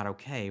that you're not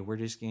okay. We're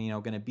just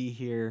going to be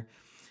here,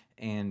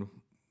 and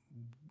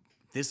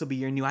this will be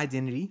your new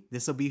identity.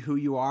 This will be who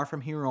you are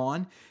from here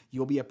on.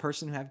 You'll be a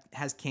person who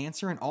has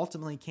cancer, and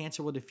ultimately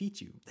cancer will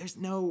defeat you." There's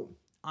no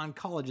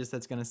oncologist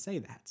that's going to say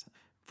that,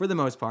 for the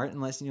most part,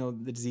 unless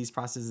the disease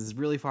process is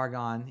really far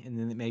gone, and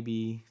then it may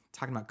be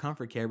talking about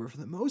comfort care. But for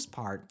the most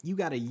part, you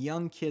got a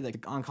young kid that the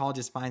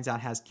oncologist finds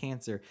out has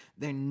cancer.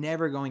 They're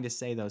never going to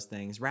say those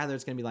things. Rather,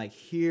 it's going to be like,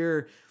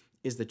 "Here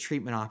is the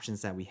treatment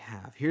options that we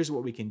have. Here's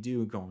what we can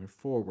do going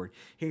forward.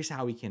 Here's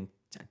how we can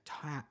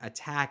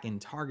attack and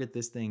target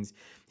these things.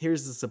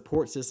 Here's the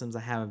support systems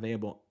I have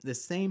available." The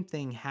same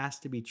thing has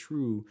to be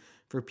true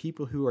for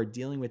people who are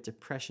dealing with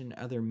depression,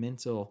 other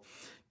mental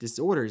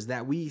disorders,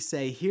 that we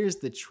say, "Here's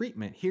the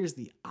treatment. Here's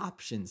the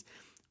options.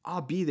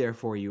 I'll be there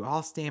for you.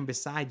 I'll stand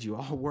beside you.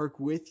 I'll work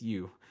with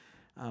you.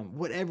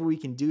 Whatever we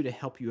can do to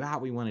help you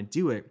out, we want to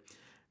do it.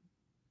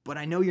 But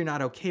I know you're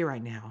not okay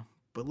right now,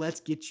 but let's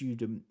get you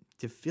to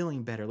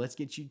feeling better. Let's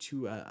get you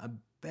to a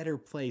better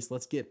place.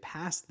 Let's get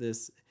past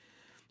this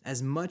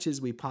as much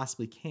as we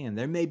possibly can.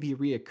 There may be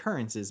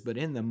reoccurrences, but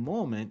in the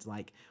moment,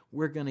 like,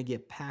 we're going to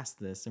get past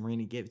this and we're going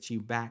to get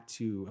you back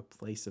to a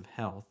place of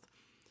health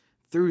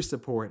through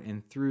support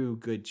and through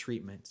good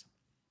treatment.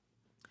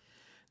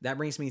 That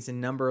brings me to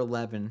number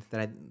 11,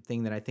 that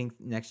I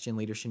think next gen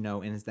leaders should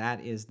know, and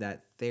that is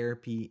that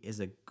therapy is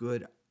a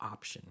good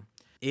option.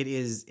 It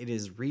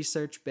is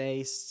research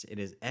based, it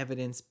is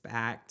evidence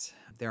backed.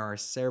 There are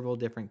several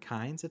different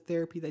kinds of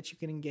therapy that you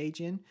can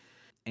engage in,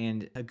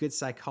 and a good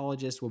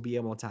psychologist will be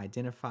able to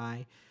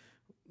identify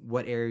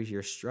what areas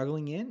you're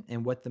struggling in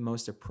and what the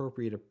most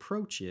appropriate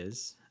approach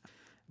is.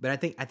 But I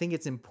think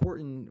it's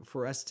important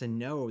for us to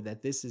know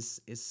that this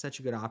is such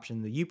a good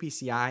option. The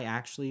UPCI,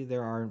 actually,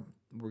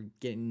 we're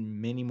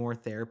getting many more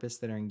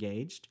therapists that are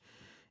engaged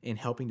in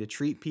helping to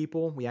treat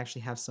people. We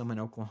actually have some in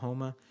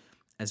Oklahoma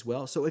as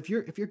well. So if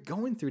you're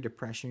going through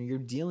depression, or you're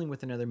dealing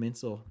with another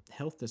mental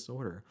health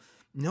disorder,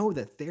 know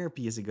that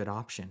therapy is a good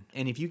option.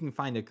 And if you can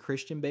find a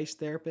Christian-based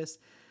therapist,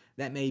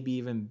 that may be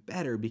even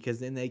better, because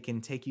then they can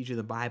take you to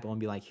the Bible and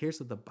be like, here's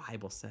what the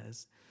Bible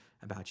says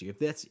about you.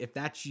 If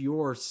that's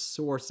your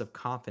source of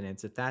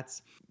confidence, if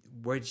that's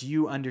what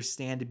you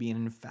understand to be an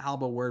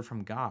infallible word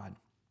from God,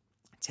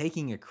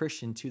 taking a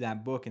Christian to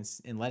that book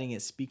and letting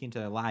it speak into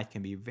their life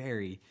can be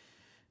very,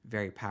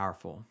 very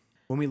powerful.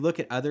 When we look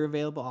at other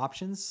available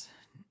options,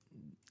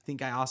 I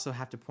think I also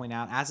have to point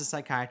out, as a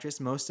psychiatrist,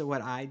 most of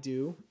what I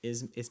do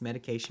is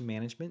medication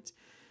management.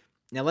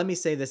 Now, let me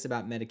say this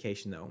about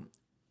medication, though.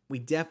 We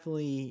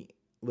definitely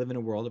live in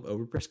a world of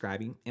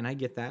overprescribing, and I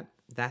get that.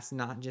 That's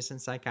not just in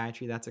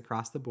psychiatry, that's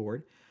across the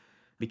board.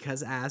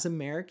 Because as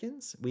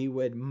Americans, we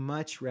would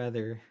much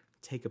rather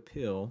take a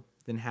pill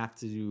than have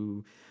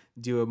to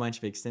do a bunch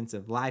of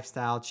extensive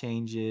lifestyle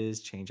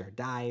changes, change our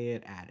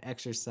diet, add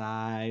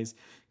exercise,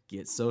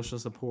 get social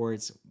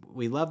supports.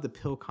 We love the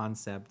pill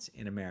concept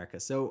in America.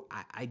 So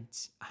I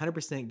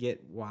 100%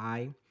 get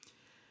why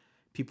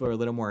people are a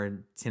little more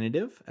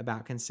tentative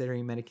about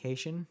considering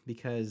medication,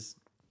 because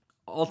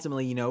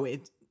ultimately,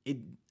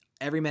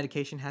 every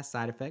medication has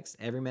side effects.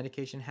 Every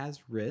medication has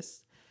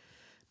risks.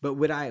 But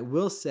what I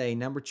will say,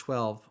 number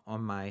 12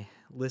 on my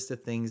list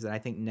of things that I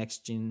think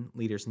next-gen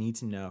leaders need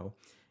to know,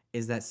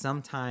 is that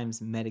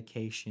sometimes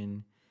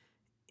medication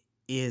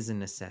is a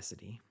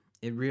necessity.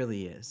 It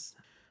really is.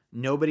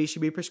 Nobody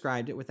should be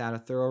prescribed it without a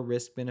thorough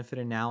risk-benefit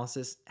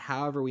analysis.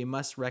 However, we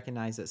must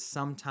recognize that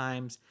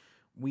sometimes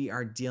we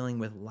are dealing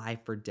with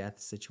life or death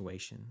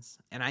situations.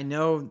 And I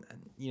know,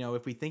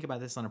 if we think about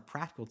this on a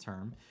practical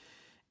term,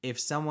 if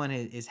someone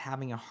is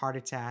having a heart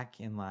attack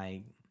and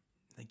like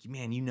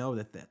man,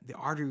 that the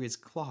artery is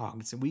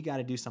clogged, so we got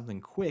to do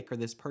something quick or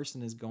this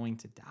person is going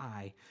to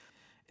die.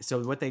 So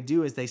what they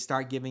do is they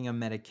start giving them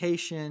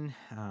medication.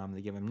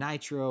 They give them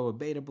nitro, a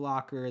beta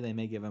blocker. They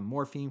may give them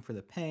morphine for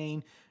the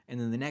pain. And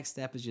then the next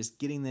step is just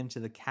getting them to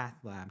the cath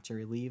lab to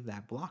relieve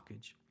that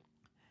blockage.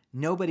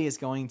 Nobody is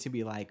going to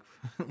be like,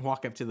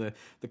 walk up to the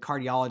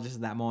cardiologist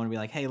at that moment and be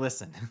like, hey,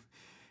 listen,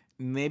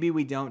 maybe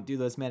we don't do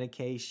those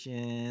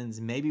medications.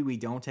 Maybe we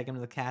don't take them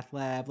to the cath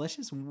lab. Let's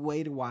just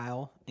wait a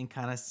while and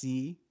kind of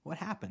see what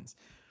happens.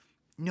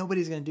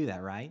 Nobody's going to do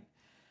that, right?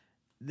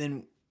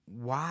 Then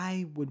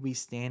why would we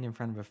stand in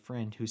front of a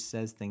friend who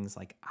says things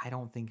like, I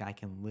don't think I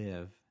can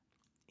live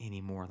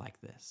anymore like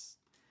this?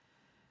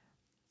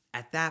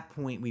 At that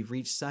point, we've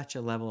reached such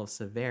a level of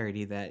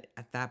severity that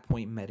at that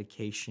point,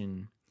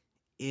 medication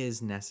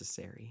is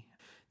necessary.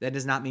 That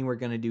does not mean we're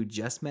going to do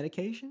just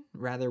medication.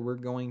 Rather, we're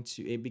going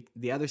to,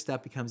 the other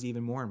stuff becomes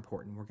even more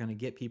important. We're going to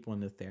get people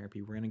into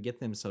therapy. We're going to get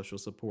them social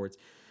supports.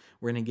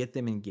 We're going to get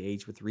them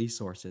engaged with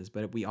resources.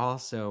 But we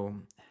also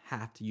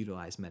have to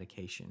utilize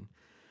medication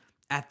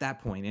at that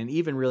point. And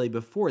even really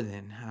before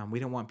then, we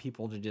don't want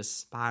people to just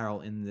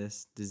spiral in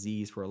this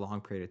disease for a long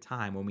period of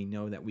time when we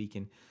know that we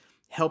can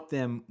help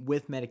them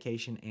with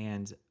medication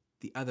and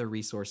the other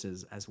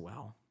resources as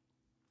well.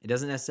 It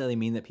doesn't necessarily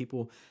mean that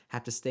people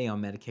have to stay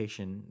on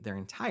medication their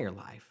entire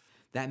life.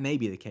 That may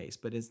be the case,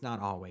 but it's not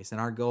always. And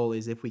our goal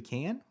is, if we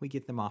can, we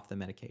get them off the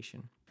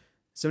medication.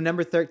 So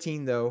number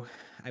 13, though,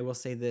 I will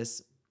say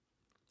this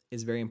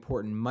is very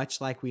important.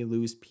 Much like we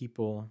lose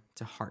people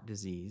to heart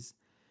disease,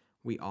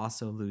 we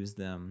also lose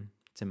them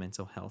to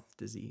mental health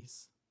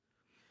disease.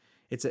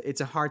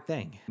 It's a hard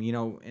thing.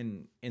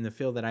 In the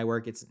field that I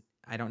work,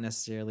 I don't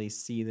necessarily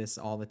see this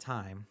all the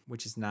time,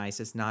 which is nice.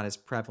 It's not as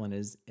prevalent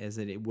as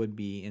it would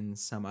be in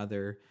some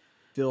other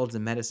fields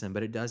of medicine,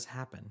 but it does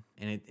happen,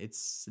 and it's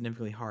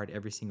significantly hard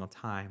every single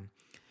time.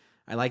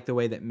 I like the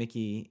way that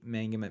Mickey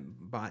Mangum at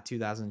Bot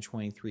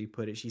 2023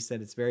 put it. She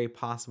said, it's very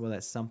possible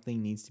that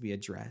something needs to be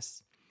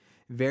addressed.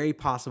 Very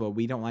possible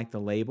we don't like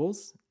the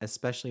labels,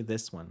 especially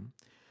this one.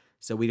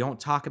 So we don't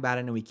talk about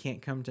it and we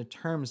can't come to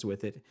terms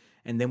with it.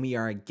 And then we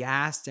are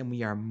aghast and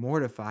we are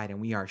mortified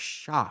and we are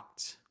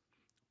shocked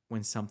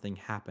when something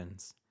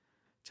happens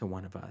to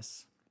one of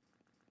us.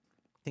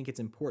 I think it's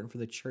important for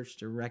the church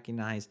to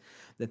recognize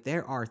that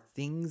there are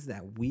things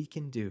that we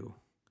can do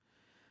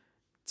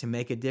to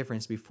make a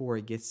difference before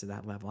it gets to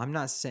that level. I'm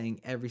not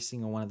saying every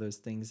single one of those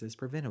things is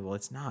preventable.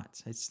 It's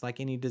not. It's like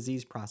any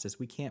disease process.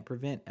 We can't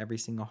prevent every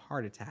single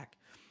heart attack.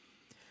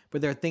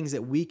 but there are things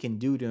that we can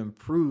do to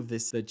improve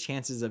the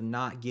chances of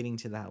not getting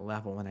to that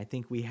level. And I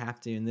think we have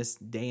to, in this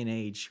day and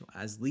age,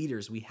 as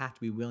leaders, we have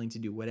to be willing to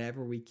do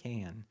whatever we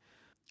can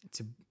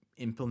to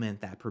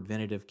implement that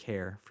preventative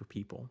care for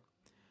people.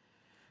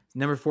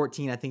 Number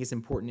 14, I think it's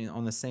important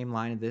on the same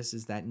line of this,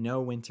 is that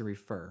know when to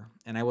refer.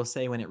 And I will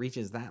say when it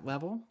reaches that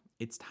level,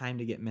 it's time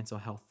to get mental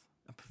health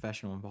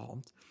professional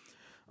involved.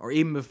 Or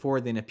even before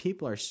then, if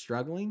people are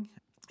struggling,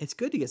 it's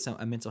good to get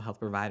a mental health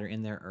provider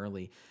in there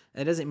early.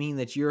 That doesn't mean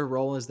that your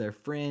role as their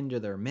friend or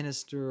their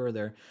minister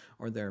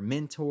or their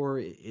mentor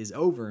is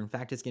over. In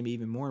fact, it's going to be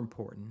even more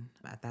important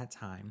at that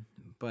time.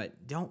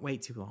 But don't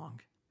wait too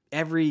long.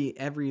 Every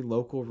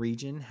local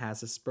region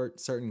has a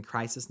certain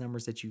crisis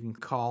numbers that you can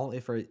call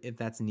if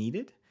that's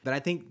needed. But I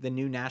think the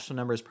new national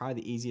number is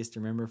probably the easiest to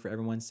remember for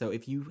everyone. So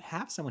if you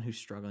have someone who's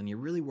struggling, you're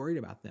really worried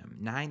about them,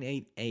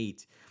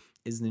 988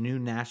 is the new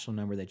national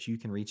number that you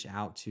can reach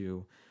out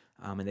to,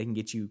 and they can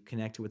get you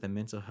connected with a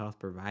mental health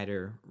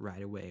provider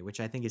right away, which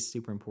I think is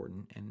super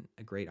important and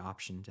a great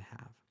option to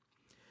have.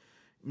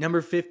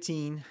 Number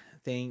 15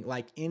 thing,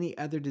 like any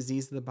other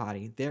disease of the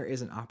body, there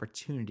is an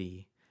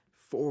opportunity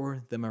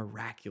for the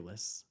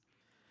miraculous.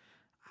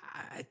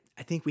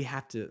 I think we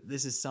have to,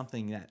 this is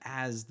something that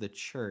as the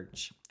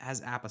church, as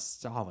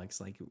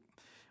apostolics, like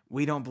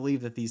we don't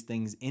believe that these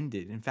things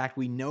ended. In fact,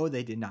 we know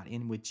they did not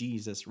end with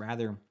Jesus.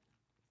 Rather,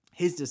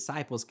 his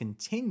disciples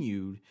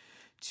continued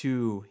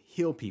to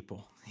heal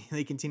people.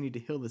 They continued to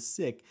heal the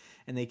sick,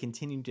 and they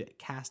continued to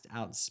cast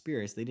out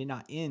spirits. They did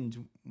not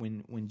end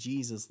when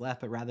Jesus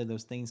left, but rather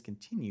those things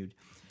continued.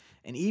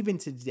 And even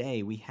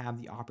today, we have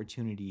the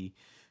opportunity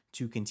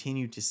to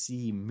continue to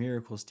see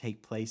miracles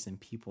take place in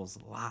people's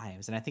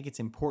lives. And I think it's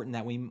important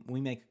that we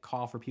make a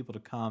call for people to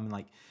come and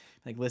like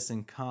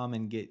listen, come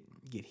and get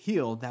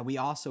healed, that we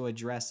also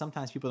address,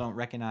 sometimes people don't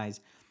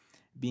recognize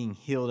being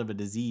healed of a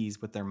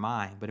disease with their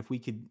mind. But if we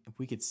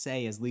could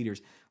say as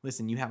leaders,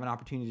 listen, you have an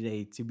opportunity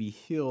today to be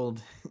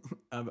healed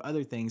of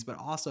other things, but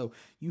also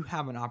you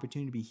have an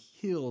opportunity to be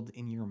healed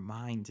in your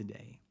mind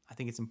today. I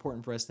think it's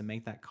important for us to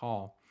make that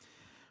call.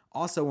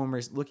 Also, when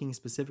we're looking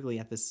specifically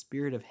at the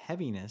spirit of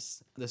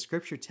heaviness, the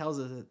scripture tells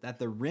us that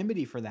the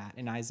remedy for that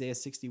in Isaiah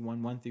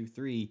 61,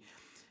 1-3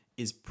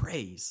 is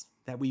praise,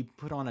 that we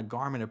put on a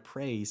garment of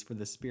praise for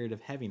the spirit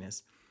of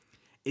heaviness.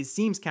 It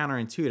seems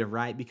counterintuitive,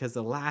 right? Because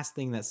the last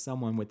thing that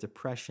someone with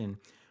depression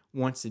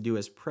wants to do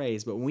is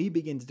praise. But when we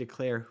begin to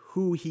declare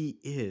who he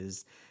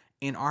is,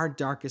 in our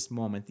darkest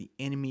moment, the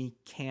enemy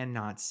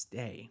cannot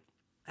stay.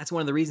 That's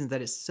one of the reasons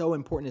that it's so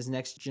important as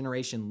next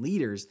generation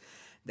leaders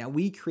that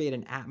we create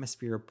an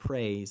atmosphere of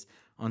praise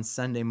on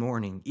Sunday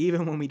morning,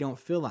 even when we don't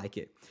feel like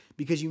it.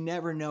 Because you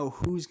never know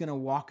who's going to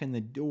walk in the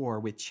door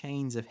with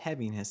chains of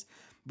heaviness.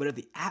 But if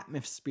the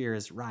atmosphere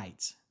is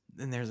right,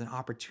 then there's an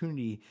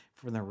opportunity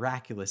for the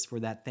miraculous,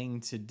 for that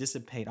thing to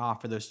dissipate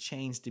off, for those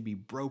chains to be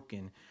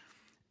broken.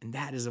 And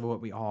that is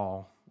what we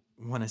all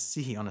want to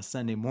see on a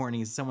Sunday morning,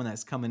 is someone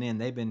that's coming in.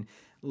 They've been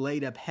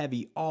laid up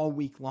heavy all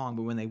week long,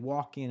 but when they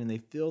walk in and they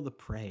feel the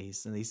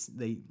praise and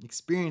they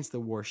experience the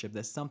worship,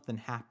 that something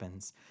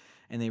happens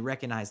and they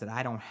recognize that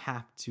I don't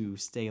have to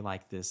stay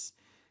like this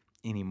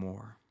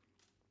anymore.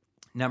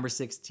 Number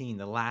 16,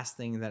 the last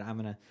thing that I'm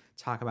going to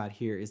talk about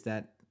here is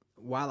that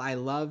while I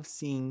love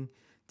seeing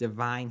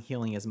divine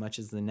healing as much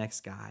as the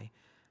next guy,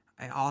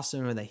 I also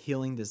know that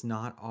healing does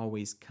not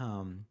always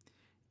come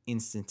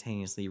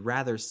instantaneously.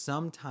 Rather,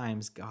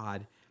 sometimes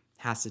God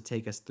has to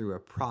take us through a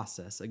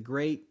process. A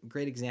great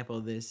example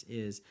of this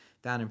is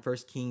found in 1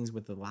 Kings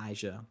with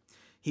Elijah.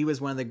 He was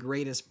one of the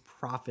greatest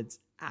prophets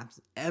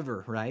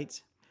ever,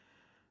 right?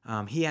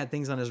 He had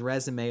things on his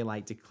resume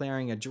like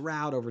declaring a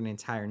drought over an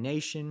entire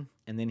nation,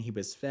 and then he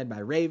was fed by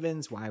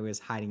ravens while he was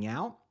hiding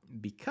out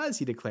because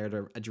he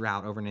declared a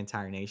drought over an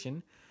entire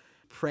nation.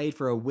 Prayed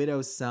for a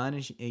widow's son,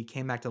 and he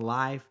came back to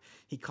life.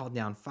 He called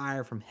down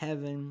fire from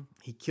heaven.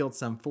 He killed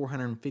some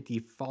 450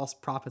 false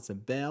prophets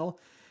of Baal.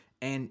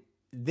 And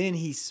then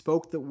he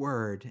spoke the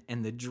word,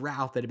 and the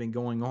drought that had been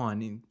going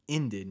on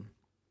ended.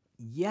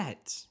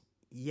 Yet,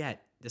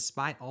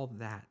 despite all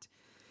that,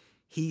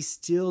 he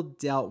still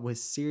dealt with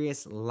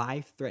serious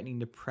life-threatening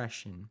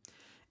depression.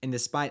 And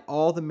despite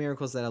all the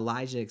miracles that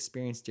Elijah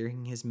experienced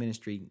during his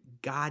ministry,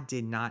 God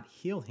did not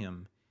heal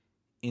him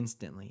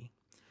instantly.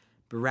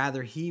 But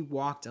rather, he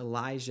walked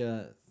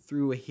Elijah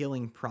through a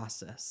healing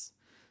process.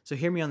 So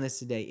hear me on this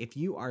today. If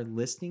you are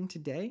listening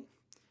today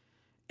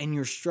and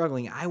you're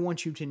struggling, I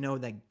want you to know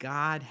that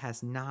God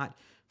has not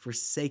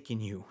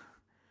forsaken you.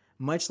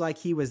 Much like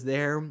he was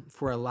there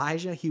for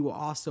Elijah, he will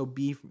also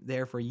be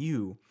there for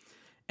you.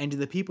 And to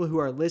the people who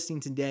are listening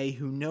today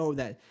who know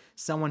that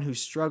someone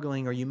who's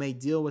struggling, or you may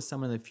deal with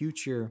someone in the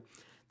future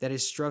that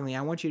is struggling,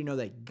 I want you to know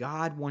that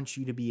God wants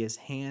you to be his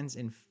hands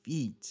and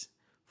feet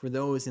for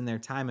those in their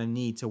time of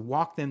need, to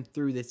walk them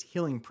through this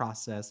healing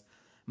process,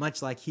 much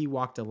like he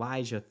walked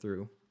Elijah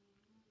through.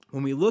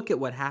 When we look at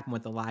what happened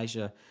with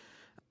Elijah,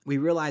 we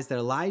realize that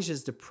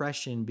Elijah's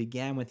depression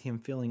began with him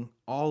feeling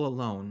all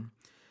alone.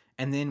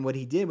 And then what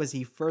he did was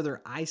he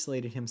further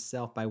isolated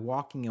himself by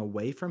walking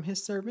away from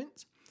his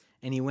servant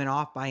and he went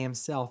off by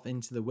himself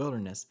into the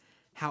wilderness.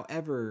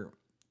 However,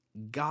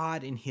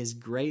 God in his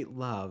great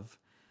love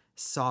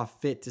saw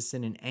fit to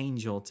send an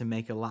angel to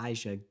make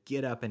Elijah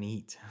get up and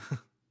eat.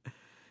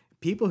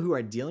 People who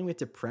are dealing with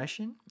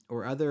depression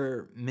or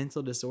other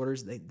mental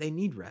disorders, they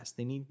need rest.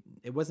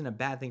 It wasn't a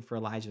bad thing for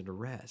Elijah to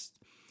rest.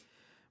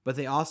 But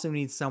they also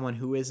need someone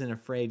who isn't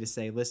afraid to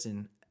say,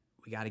 listen,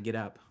 we got to get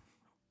up.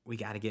 We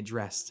got to get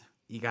dressed.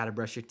 You got to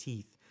brush your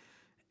teeth.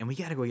 And we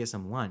got to go get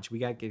some lunch. We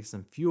got to get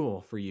some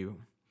fuel for you.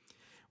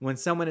 When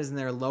someone is in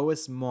their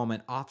lowest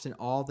moment, often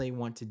all they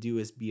want to do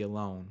is be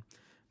alone.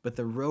 But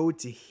the road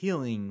to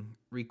healing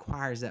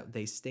requires that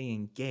they stay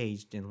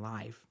engaged in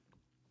life.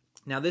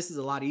 Now, this is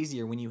a lot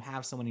easier when you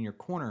have someone in your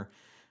corner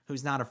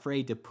who's not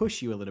afraid to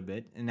push you a little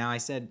bit. And now I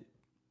said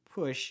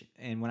push,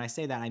 and when I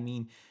say that, I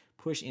mean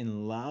push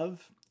in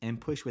love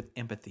and push with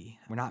empathy.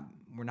 We're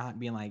not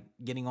being like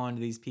getting on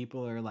to these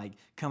people or like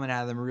coming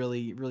at them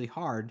really, really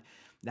hard.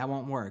 That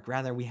won't work.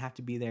 Rather, we have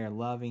to be there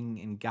loving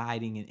and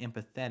guiding and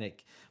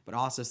empathetic, but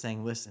also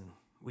saying, listen,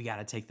 we got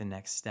to take the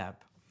next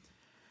step.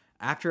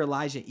 After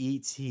Elijah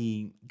eats,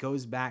 he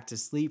goes back to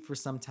sleep for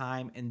some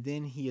time, and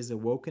then he is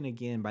awoken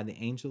again by the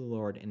angel of the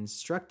Lord and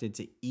instructed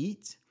to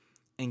eat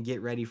and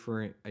get ready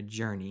for a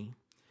journey.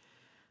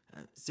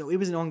 So it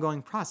was an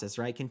ongoing process,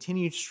 right?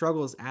 Continued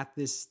struggles at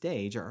this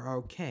stage are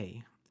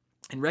okay.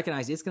 And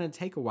recognize it's going to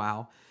take a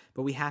while,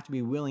 but we have to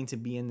be willing to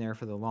be in there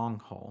for the long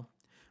haul.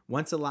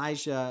 Once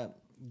Elijah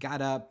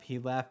got up, he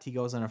left, he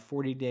goes on a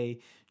 40-day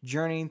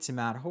journey to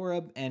Mount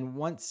Horeb, and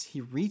once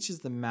he reaches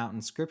the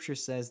mountain, scripture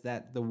says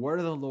that the word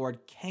of the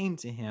Lord came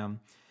to him,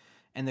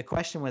 and the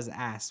question was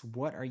asked,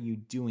 what are you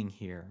doing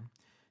here?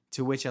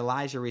 To which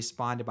Elijah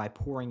responded by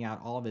pouring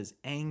out all of his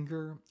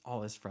anger,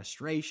 all his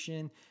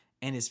frustration,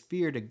 and his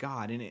fear to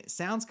God. And it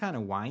sounds kind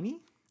of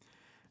whiny,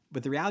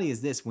 but the reality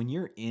is this: when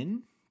you're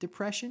in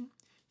depression,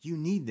 you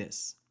need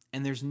this,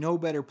 and there's no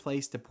better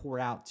place to pour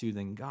out to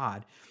than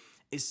God.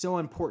 It's so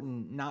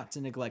important not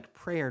to neglect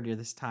prayer during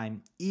this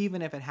time,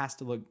 even if it has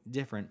to look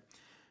different.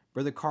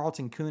 Brother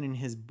Carlton Kuhn in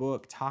his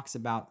book talks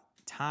about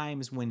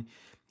times when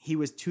he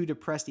was too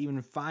depressed to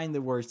even find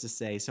the words to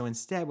say. So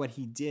instead, what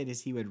he did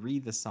is he would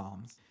read the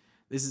Psalms.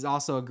 This is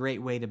also a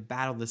great way to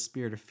battle the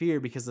spirit of fear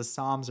because the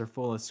Psalms are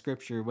full of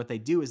scripture. What they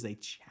do is they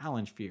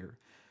challenge fear.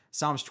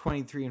 Psalms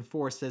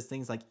 23:4 says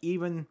things like,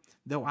 even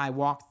though I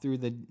walk through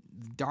the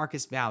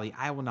darkest valley,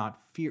 I will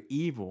not fear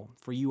evil,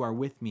 for you are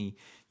with me.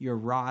 Your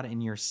rod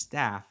and your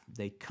staff,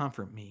 they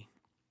comfort me.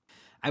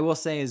 I will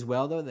say as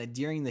well, though, that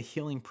during the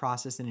healing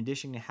process, in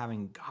addition to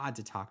having God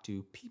to talk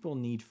to, people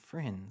need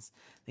friends.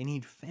 They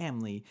need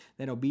family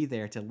that'll be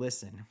there to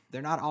listen.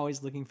 They're not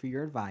always looking for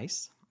your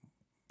advice.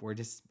 We're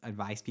just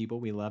advice people.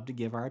 We love to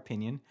give our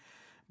opinion.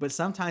 But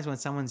sometimes when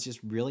someone's just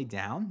really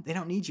down, they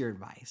don't need your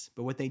advice.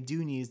 But what they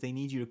do need is they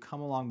need you to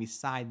come along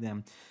beside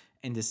them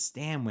and to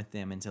stand with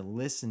them and to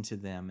listen to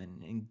them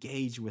and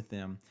engage with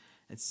them.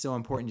 It's so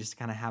important just to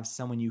kind of have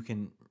someone you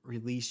can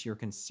release your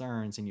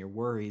concerns and your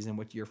worries and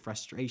what your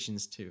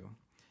frustrations to.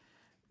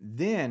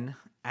 Then,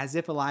 as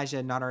if Elijah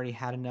had not already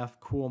had enough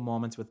cool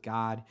moments with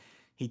God,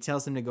 he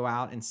tells him to go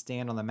out and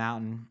stand on the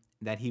mountain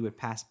that he would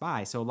pass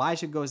by. So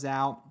Elijah goes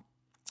out,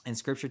 and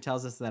scripture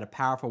tells us that a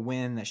powerful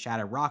wind that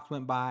shattered rocks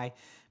went by,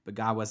 but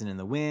God wasn't in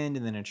the wind.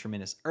 And then a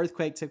tremendous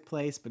earthquake took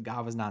place, but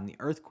God was not in the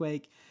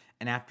earthquake.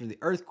 And after the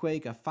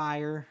earthquake, a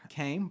fire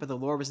came, but the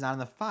Lord was not in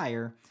the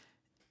fire.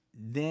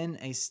 Then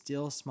a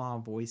still small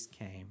voice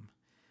came,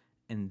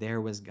 and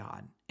there was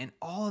God. And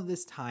all of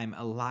this time,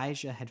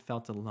 Elijah had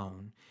felt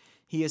alone.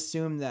 He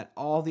assumed that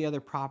all the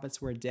other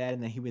prophets were dead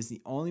and that he was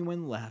the only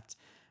one left,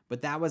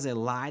 but that was a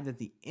lie that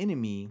the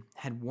enemy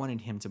had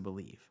wanted him to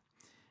believe.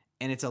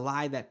 And it's a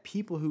lie that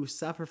people who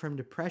suffer from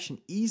depression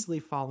easily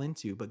fall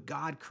into. But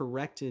God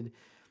corrected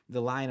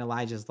the lie in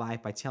Elijah's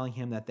life by telling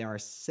him that there are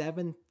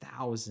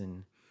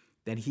 7,000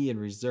 that he had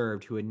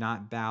reserved who had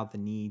not bowed the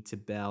knee to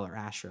Baal or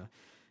Asherah.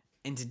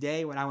 And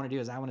today what I want to do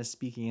is I want to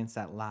speak against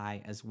that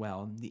lie as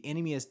well. The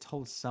enemy has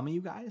told some of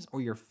you guys or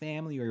your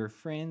family or your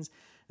friends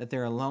that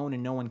they're alone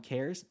and no one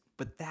cares.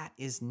 But that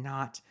is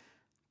not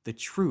the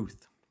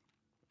truth.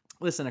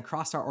 Listen,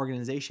 across our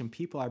organization,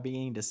 people are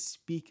beginning to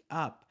speak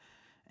up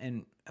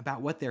and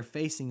about what they're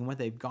facing and what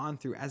they've gone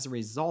through. As a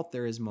result,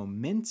 there is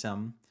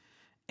momentum.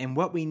 And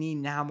what we need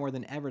now more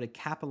than ever to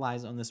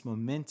capitalize on this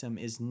momentum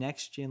is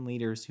next-gen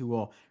leaders who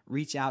will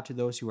reach out to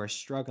those who are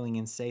struggling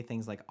and say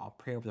things like, I'll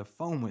pray over the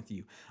phone with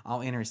you.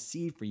 I'll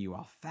intercede for you.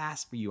 I'll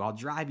fast for you. I'll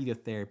drive you to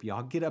therapy.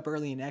 I'll get up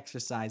early and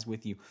exercise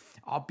with you.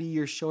 I'll be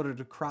your shoulder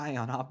to cry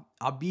on.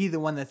 I'll be the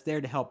one that's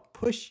there to help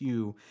push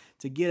you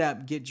to get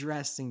up, get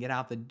dressed, and get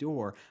out the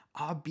door.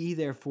 I'll be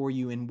there for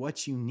you in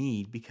what you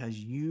need because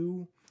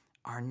you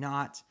are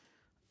not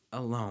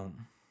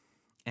alone.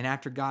 And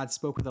after God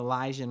spoke with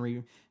Elijah and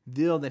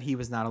revealed that he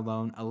was not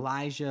alone,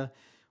 Elijah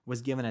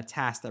was given a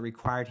task that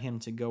required him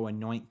to go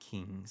anoint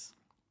kings.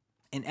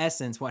 In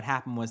essence, what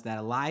happened was that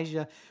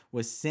Elijah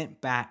was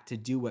sent back to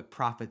do what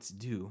prophets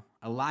do.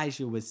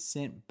 Elijah was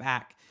sent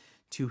back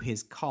to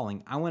his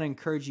calling. I want to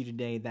encourage you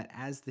today that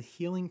as the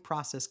healing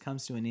process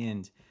comes to an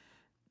end,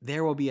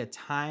 there will be a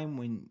time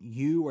when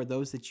you or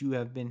those that you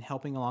have been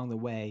helping along the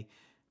way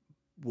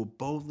will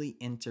boldly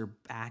enter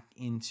back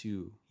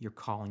into your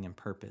calling and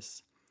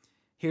purpose.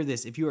 Hear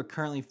this. If you are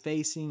currently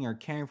facing or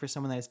caring for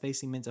someone that is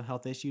facing mental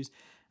health issues,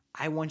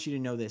 I want you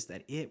to know this,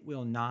 that it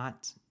will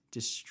not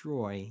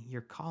destroy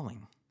your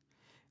calling.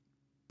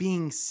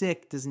 Being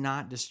sick does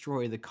not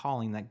destroy the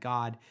calling that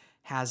God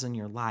has on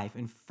your life.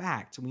 In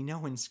fact, we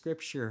know in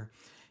Scripture,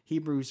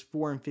 Hebrews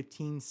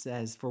 4:15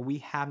 says, "For we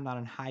have not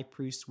an high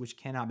priest which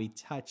cannot be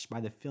touched by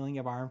the feeling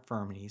of our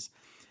infirmities,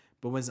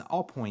 but was in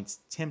all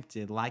points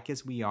tempted like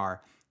as we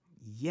are,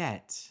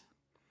 yet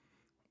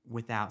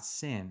without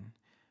sin."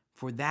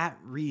 For that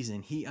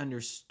reason, he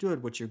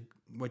understood what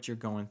you're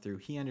going through.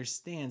 He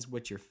understands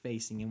what you're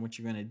facing and what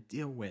you're going to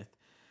deal with.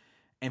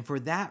 And for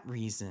that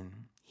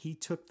reason, he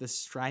took the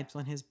stripes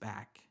on his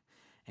back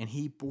and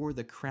he bore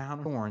the crown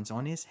of thorns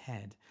on his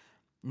head,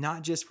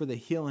 not just for the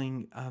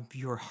healing of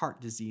your heart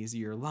disease or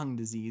your lung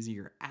disease or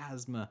your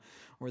asthma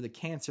or the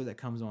cancer that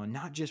comes on,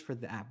 not just for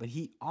that, but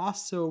he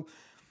also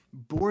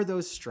bore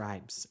those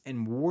stripes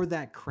and wore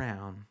that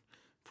crown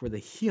for the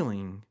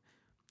healing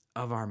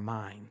of our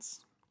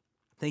minds.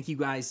 Thank you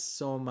guys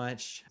so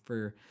much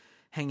for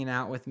hanging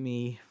out with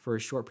me for a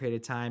short period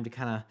of time to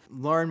kind of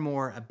learn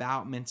more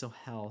about mental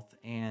health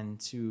and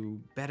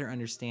to better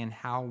understand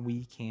how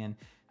we can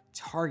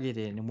target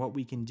it and what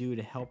we can do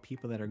to help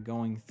people that are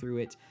going through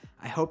it.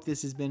 I hope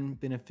this has been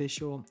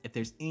beneficial. If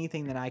there's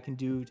anything that I can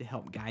do to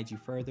help guide you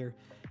further,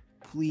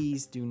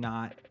 please do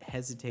not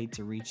hesitate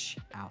to reach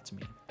out to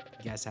me.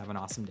 You guys have an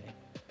awesome day.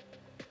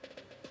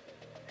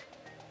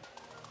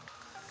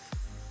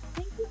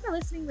 Thank you for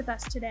listening with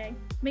us today.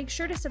 Make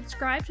sure to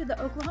subscribe to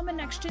the Oklahoma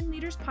Next Gen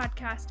Leaders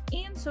podcast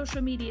and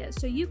social media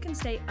so you can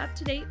stay up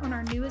to date on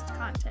our newest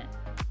content.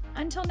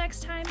 Until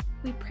next time,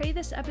 we pray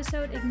this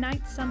episode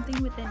ignites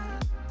something within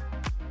you.